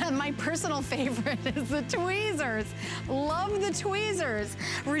 my personal favorite is the tweezers. Love the tweezers.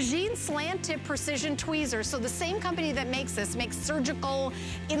 Regine Slant Tip Precision Tweezers. So the same company that makes this makes surgical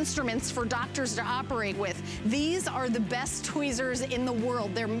instruments for doctors to operate with. These are the best tweezers in the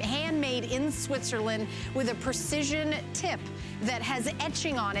world. They're handmade in Switzerland with a precision tip that has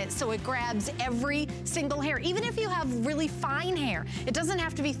etching on it, so it grabs every single hair. Even if you have really fine hair, it doesn't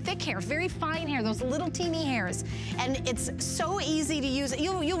have to be thick hair, very fine hair, those little teeny hairs. And it's so easy to use.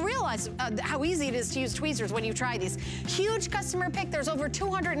 You'll realize how easy it is to use tweezers when you try these. Huge customer pick. There's over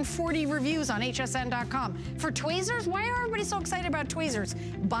 240 reviews on hsn.com. For tweezers, why are everybody so excited about tweezers?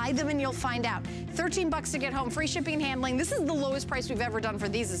 Buy them and you'll find out. $13 to get home, free shipping and handling. This is the lowest price we've ever done for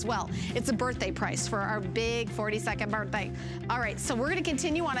these as well. It's a birthday price for our big 42nd birthday. All right, so we're gonna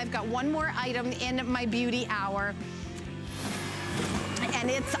continue on. I've got one more item in my beauty hour. And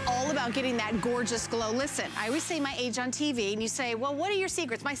it's all about getting that gorgeous glow. Listen, I always say my age on TV, and you say, well, what are your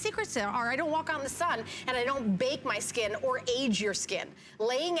secrets? My secrets are I don't walk out in the sun, and I don't bake my skin or age your skin.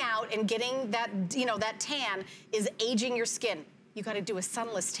 Laying out and getting that, that tan is aging your skin. You gotta do a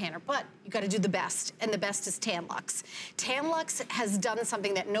sunless tanner, but you gotta do the best, and the best is Tan-Luxe. Tan-Luxe has done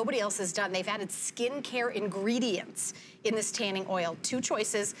something that nobody else has done. They've added skincare ingredients in this tanning oil. Two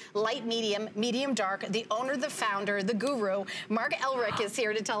choices, light, medium, medium dark. The owner, the founder, the guru, Mark Elric is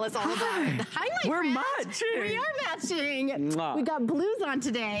here to tell us all about it. Hi, my We're friend. matching. We are matching. Mwah. We got blues on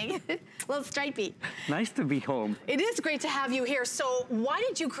today. A little stripey. Nice to be home. It is great to have you here. So why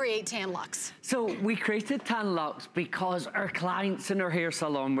did you create Tan-Luxe? So we created Tan-Luxe because our clients in our hair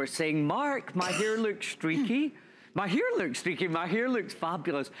salon were saying, Mark, my hair looks streaky. My hair looks streaky, my hair looks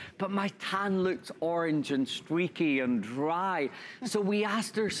fabulous, but my tan looks orange and streaky and dry. So we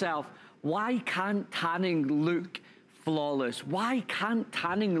asked ourselves, why can't tanning look flawless? Why can't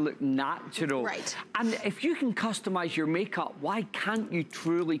tanning look natural? Right. And if you can customize your makeup, why can't you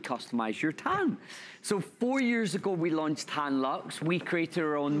truly customize your tan? So 4 years ago, we launched Tan-Luxe. We created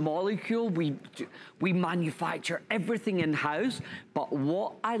our own molecule. We manufacture everything in-house. But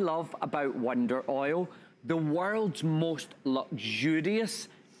what I love about Wonder Oil, the world's most luxurious,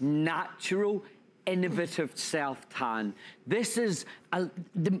 natural, innovative self-tan. This is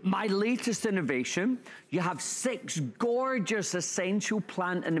my latest innovation. You have 6 gorgeous essential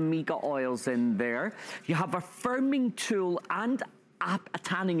plant and omega oils in there. You have a firming tool and a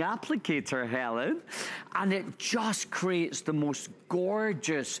tanning applicator, Helen, and it just creates the most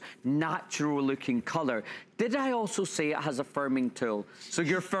gorgeous, natural looking color. Did I also say it has a firming tool? So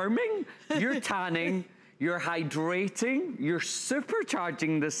you're firming, you're tanning, you're hydrating, you're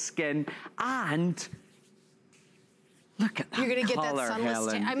supercharging the skin, and look at that. You're gonna get color, that sunless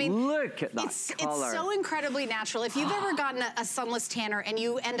Helen. tan. I mean, look at that color. It's so incredibly natural. If you've ever gotten a sunless tanner and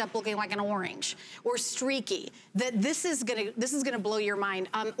you end up looking like an orange or streaky, this is gonna blow your mind.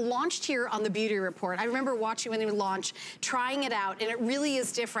 Launched here on the Beauty Report. I remember watching when they launched, trying it out, and it really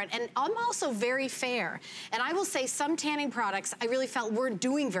is different. And I'm also very fair. And I will say some tanning products I really felt weren't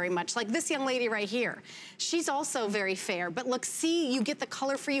doing very much. Like this young lady right here. She's also very fair. But look, see, you get the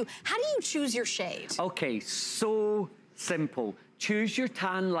color for you. How do you choose your shade? Okay, so simple. Choose your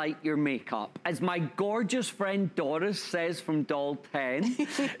tan like your makeup. As my gorgeous friend Doris says from Doll 10,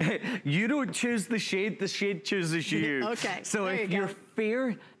 you don't choose the shade chooses you. Okay, so there if you you're go.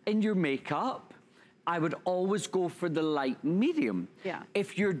 fair in your makeup, I would always go for the light medium. Yeah.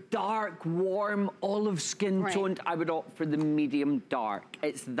 If you're dark, warm, olive skin toned, I would opt for the medium dark.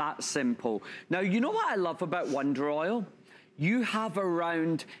 It's that simple. Now, you know what I love about Wonder Oil? You have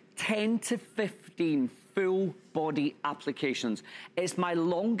around 10 to 15 full body applications. It's my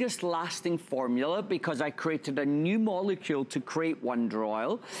longest lasting formula because I created a new molecule to create Wonder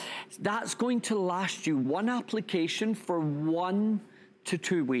Oil. That's going to last you one application for 1 to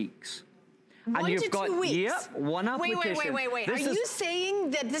 2 weeks. One to 2 weeks? Yep, one application. Wait. Are you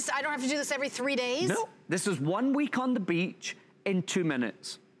saying that I don't have to do this every 3 days? No, this is 1 week on the beach in 2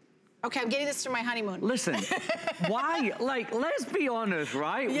 minutes. Okay, I'm getting this to my honeymoon. Listen, why, like, let's be honest,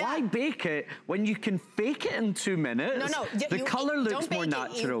 right? Yeah. Why bake it when you can fake it in 2 minutes? No, the color looks more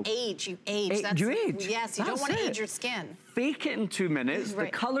natural. You age. You age. You age. Yes, you don't want to age your skin. Fake it in 2 minutes, the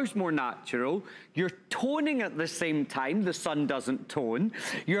color's more natural. You're toning at the same time, the sun doesn't tone.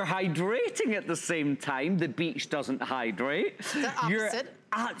 You're hydrating at the same time, the beach doesn't hydrate. The opposite.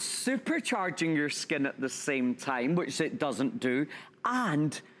 You're supercharging your skin at the same time, which it doesn't do.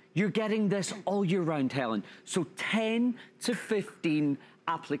 And you're getting this all year round, Helen. So 10 to 15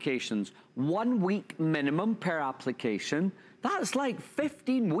 applications, 1 week minimum per application. That's like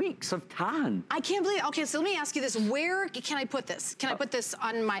 15 weeks of tan. I can't believe it. Okay, so let me ask you this. Where can I put this? Can I put this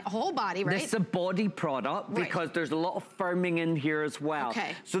on my whole body, right? This is a body product because there's a lot of firming in here as well.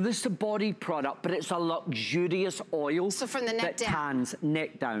 Okay. So this is a body product, but it's a luxurious oil. So from the neck down. That tans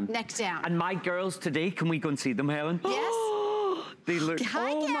neck down. Neck down. And my girls today, can we go and see them, Helen? Yes. They look,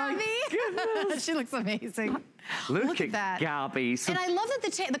 Hi, oh Gabby. my goodness. She looks amazing. Look at that. Gabby. So, and I love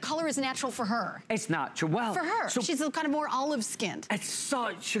that the color is natural for her. It's natural. Well, for her. So she's kind of more olive skinned. It's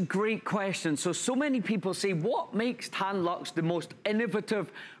such a great question. So many people say, what makes Tan Luxe the most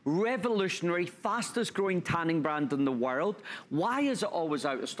innovative, revolutionary, fastest growing tanning brand in the world? Why is it always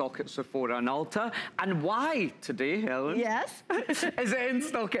out of stock at Sephora and Ulta? And why today, Helen? Yes. Is it in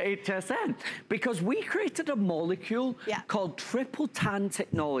stock at HSN? Because we created a molecule called Triple Tan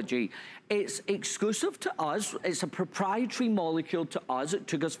Technology. It's exclusive to us. It's a proprietary molecule to us. It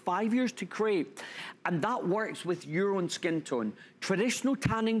took us 5 years to create. And that works with your own skin tone. Traditional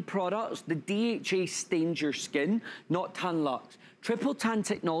tanning products, the DHA stains your skin, not Tan Luxe. Triple Tan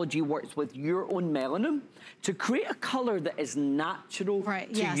Technology works with your own melanin to create a color that is natural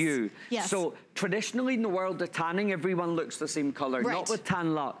to you. Yes. So traditionally in the world of tanning, everyone looks the same color, not with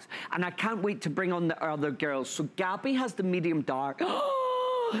Tan Luxe. And I can't wait to bring on the other girls. So Gabby has the medium dark.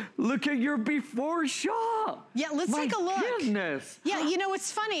 Look at your before shot. Yeah, let's take a look. My goodness. Yeah, you know,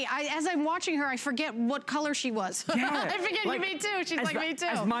 it's funny. As I'm watching her, I forget what color she was. Yeah. I forget me too. She's like me too.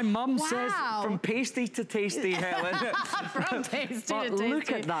 As my mum says, from pasty to tasty, Helen. From tasty to tasty.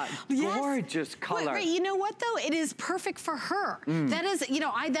 Look at that gorgeous color. Wait, you know what though? It is perfect for her. That is, you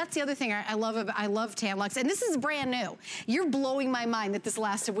know, that's the other thing I love Tan Luxe, and this is brand new. You're blowing my mind that this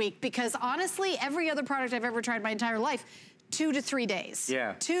lasted a week, because honestly, every other product I've ever tried my entire life, 2 to 3 days.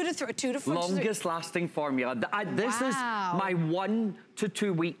 Yeah. 2 to 4. Longest lasting formula. This is my 1 to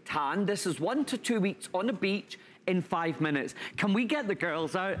 2 week tan. This is 1 to 2 weeks on a beach in 5 minutes. Can we get the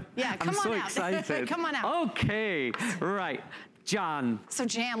girls out? Yeah, come on out. I'm so excited. Come on out. Okay, right. Jan. So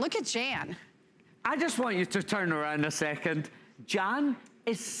Jan, look at Jan. I just want you to turn around a second. Jan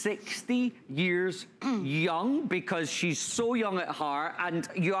is 60 years young, because she's so young at heart, and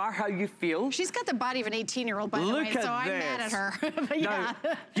you are how you feel. She's got the body of an 18-year-old, by the way, so I'm mad at her. But now,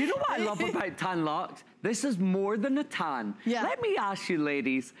 you know what I love about Tan Luxe? This is more than a tan. Yeah. Let me ask you,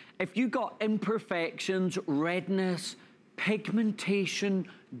 ladies, if you got imperfections, redness, pigmentation,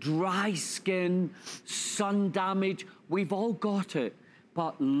 dry skin, sun damage, we've all got it.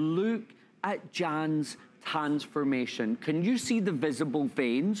 But look at Jan's transformation. Can you see the visible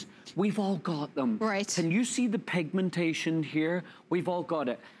veins? We've all got them. Right. Can you see the pigmentation here? We've all got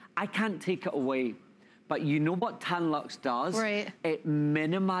it. I can't take it away. But you know what Tan Luxe does? Right. It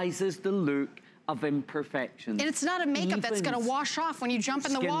minimizes the look of imperfections. And it's not a makeup that's going to wash off when you jump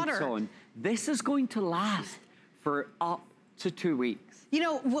in the water. Tone. This is going to last for up to 2 weeks. You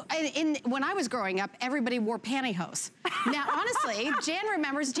know, when I was growing up, everybody wore pantyhose. Now, honestly, Jan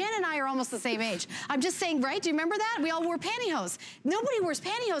remembers, Jan and I are almost the same age. I'm just saying, right? Do you remember that? We all wore pantyhose. Nobody wears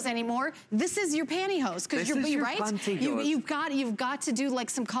pantyhose anymore. This is your pantyhose, because you're right. You've got to do like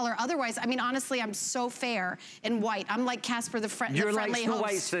some color. Otherwise, I mean, honestly, I'm so fair and white. I'm like Casper the friendly host. You're like Snow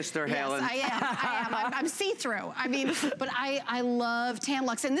White sister, Helen. Yes, I am. I'm see-through. I mean, but I love Tan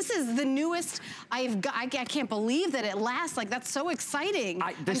Luxe, and this is the newest. I can't believe that it lasts. Like, that's so exciting.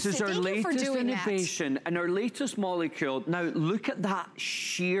 This is our latest innovation and our latest molecule. Now, look at that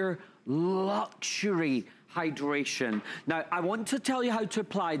sheer luxury hydration. Now, I want to tell you how to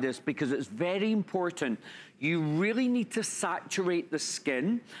apply this, because it's very important. You really need to saturate the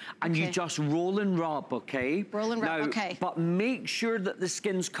skin, and you just roll and rub, okay? Roll and rub, okay. But make sure that the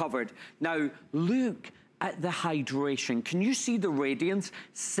skin's covered. Now, look at the hydration. Can you see the radiance?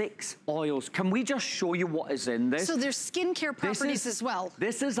 6 oils. Can we just show you what is in this? So there's skincare properties as well.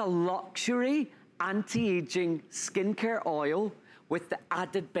 This is a luxury anti-aging skincare oil with the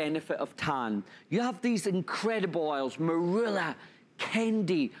added benefit of tan. You have these incredible oils, marula,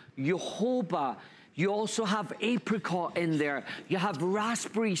 kendi, jojoba. You also have apricot in there. You have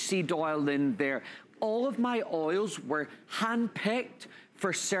raspberry seed oil in there. All of my oils were hand-picked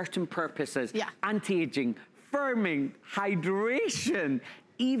for certain purposes. Yeah. Anti-aging, firming, hydration,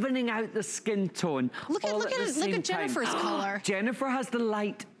 evening out the skin tone. Look at Jennifer's color. Jennifer has the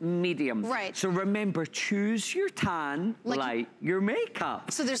light medium. Right. So remember, choose your tan, light, your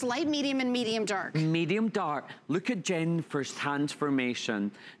makeup. So there's light, medium, and medium dark. Medium dark. Look at Jennifer's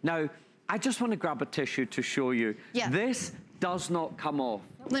transformation. Now, I just want to grab a tissue to show you. Yeah. This does not come off.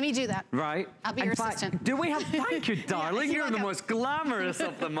 Let me do that. Right? I'll be your assistant. Do we have, thank you, darling. You're the most glamorous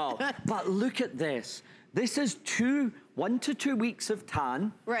of them all. But look at this. This is 1 to 2 weeks of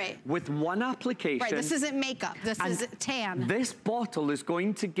tan. Right. With one application. Right, this isn't makeup, this is tan. This bottle is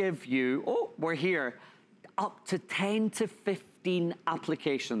going to give you, we're here, up to 10 to 15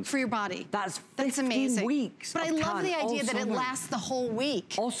 applications. For your body. That's 15 amazing. weeks. But I love the idea that it lasts the whole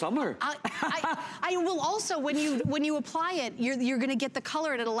week. All summer. I will also, when you apply it, you're gonna get the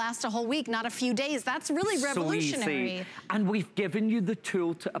color and it'll last a whole week, not a few days. That's really revolutionary. So easy. And we've given you the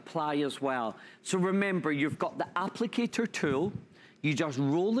tool to apply as well. So remember, you've got the applicator tool. You just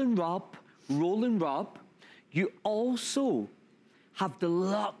roll and rub, roll and rub. You also have the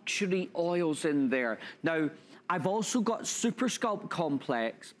luxury oils in there. Now, I've also got Super Sculpt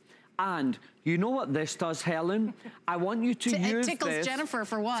Complex, and you know what this does, Helen? I want you to use it tickles this Jennifer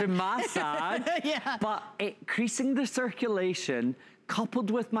for one. to massage, yeah. but increasing the circulation, coupled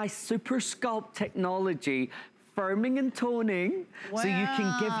with my Super Sculpt technology, firming and toning, so you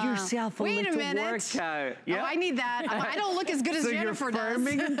can give yourself a little workout. Yeah. Oh, I need that. I don't look as good as Jennifer does. So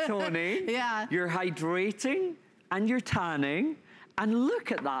you're firming and toning, yeah. You're hydrating, and you're tanning. And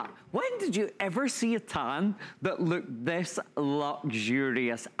look at that. When did you ever see a tan that looked this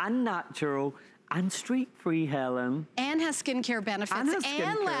luxurious and natural and streak-free, Helen? And has skincare benefits,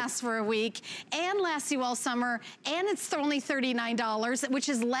 and lasts for a week, and lasts you all summer, and it's only $39, which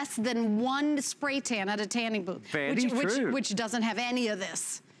is less than one spray tan at a tanning booth. Very true. Which doesn't have any of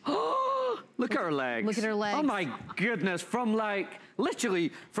this. Look at her legs. Look at her legs. Oh my goodness, from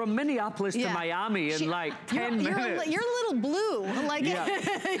literally from Minneapolis to Miami in 10 minutes. You're a little blue.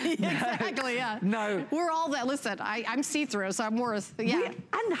 Exactly, yeah. No. We're all that. Listen, I'm see-through, so I'm worth,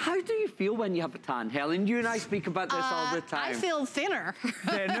 And how do you feel when you have a tan, Helen? You and I speak about this all the time. I feel thinner.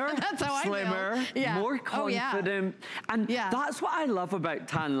 Thinner, that's how slimmer, I feel. more confident. And that's what I love about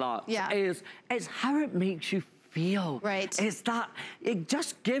Tan Luxe, is it's how it makes you feel. Right. It's that, it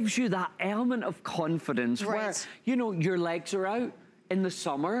just gives you that element of confidence where, you know, your legs are out in the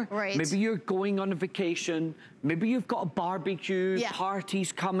summer. Right. Maybe you're going on a vacation. Maybe you've got a barbecue,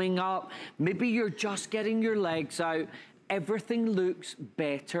 parties coming up. Maybe you're just getting your legs out. Everything looks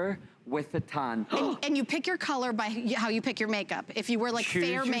better with a tan. And you pick your color by how you pick your makeup. If you wear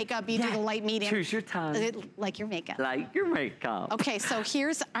fair makeup, you do the light medium. Choose your tan. Like your makeup. Like your makeup. Okay, so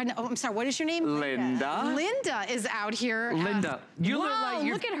here's, I'm sorry, what is your name? Linda. Linda is out here. Linda, you look like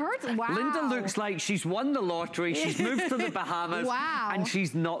look at her. Wow. Linda looks like she's won the lottery. She's moved to the Bahamas. Wow. And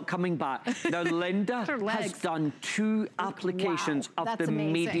she's not coming back. Now, Linda has done 2 applications of the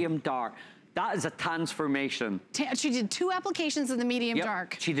medium dark. That is a transformation. She did 2 applications in the medium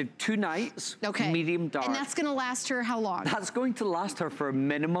dark. She did 2 nights, medium dark. And that's gonna last her how long? That's going to last her for a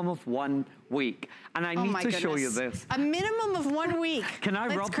minimum of 1 week. And I need to show you this. A minimum of 1 week. Can I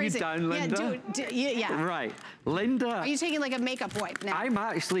rub you down, Linda? Yeah. Right. Linda. Are you taking like a makeup wipe now?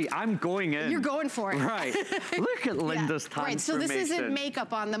 I'm going in. You're going for it. Right. Look at Linda's transformation. Right, so this isn't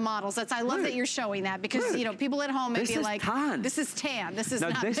makeup on the models. I love that you're showing that because, you know, people at home may be like, this is tan. This is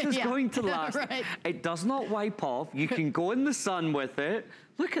not. Now, this is going to last. It does not wipe off. You can go in the sun with it.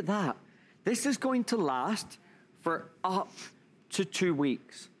 Look at that. This is going to last for up to 2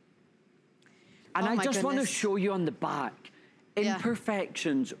 weeks. And I just want to show you on the back,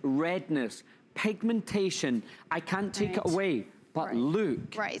 imperfections, redness, pigmentation. I can't take it away, but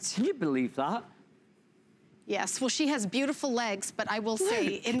look. Can you believe that? Yes, well, she has beautiful legs, but I will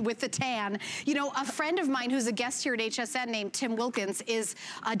say, with the tan, you know, a friend of mine who's a guest here at HSN named Tim Wilkins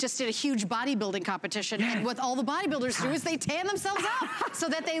just did a huge bodybuilding competition, and what all the bodybuilders do is they tan themselves up so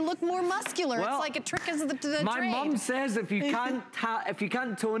that they look more muscular. Well, it's like a trick of the trade. My mom says if you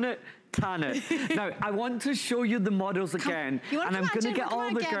can't tone it, tan it. Now, I want to show you the models again, and I'm going to get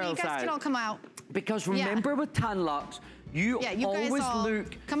all the girls out. You guys can all come out. Because remember with Tan Luxe, you always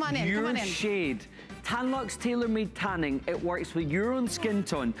look your shade. Tan Luxe tailor-made tanning, it works with your own skin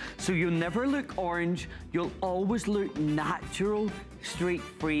tone, so you'll never look orange, you'll always look natural,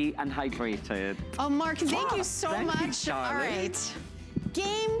 streak-free, and hydrated. Oh, Mark, thank you so much. You, all right.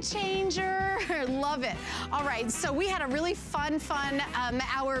 Game changer. Love it. All right, so we had a really fun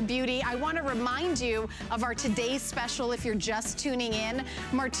hour of beauty. I want to remind you of our today's special if you're just tuning in.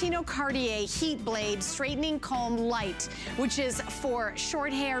 Martino Cartier Heat Blade Straightening Comb Light, which is for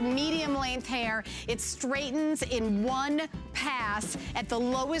short hair, medium length hair. It straightens in one pass at the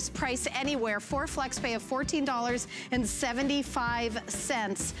lowest price anywhere for FlexPay of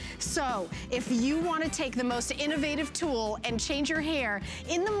 $14.75. So if you want to take the most innovative tool and change your hair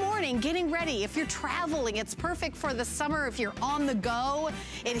in the morning, getting ready, if you're traveling, it's perfect for the summer. If you're on the go,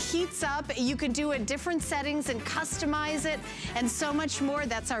 it heats up. You can do it different settings and customize it and so much more.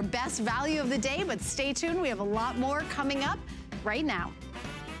 That's our best value of the day, but stay tuned. We have a lot more coming up right now.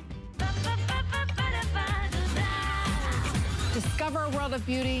 Discover a world of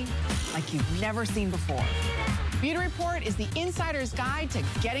beauty like you've never seen before. Beauty Report is the insider's guide to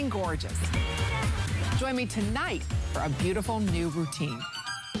getting gorgeous. Join me tonight for a beautiful new routine.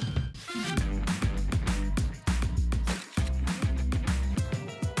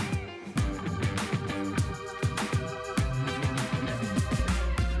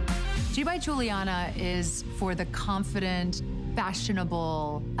 G by Giuliana is for the confident,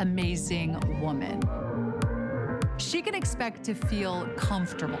 fashionable, amazing woman. She can expect to feel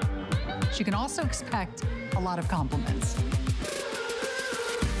comfortable. She can also expect a lot of compliments.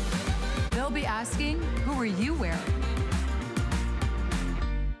 They'll be asking, who are you wearing?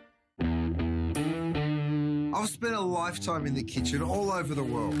 I've spent a lifetime in the kitchen all over the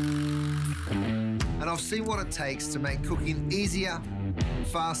world. And I've seen what it takes to make cooking easier,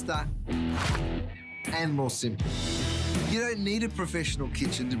 faster, and more simple. You don't need a professional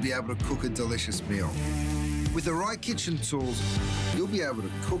kitchen to be able to cook a delicious meal. With the right kitchen tools, you'll be able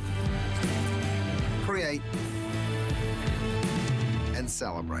to cook, create, and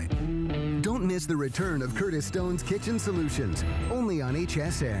celebrate. Don't miss the return of Curtis Stone's Kitchen Solutions, only on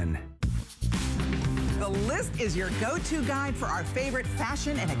HSN. The List is your go-to guide for our favorite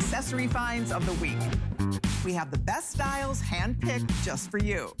fashion and accessory finds of the week. We have the best styles handpicked just for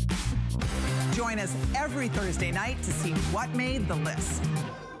you. Join us every Thursday night to see what made the list.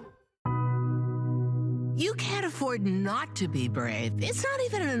 You can't afford not to be brave. It's not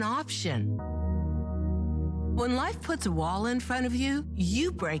even an option. When life puts a wall in front of you,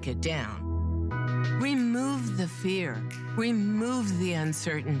 you break it down. Remove the fear. Remove the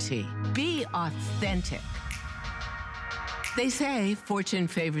uncertainty. Be authentic. They say fortune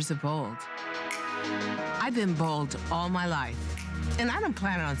favors the bold. I've been bold all my life, and I don't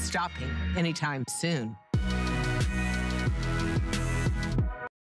plan on stopping anytime soon.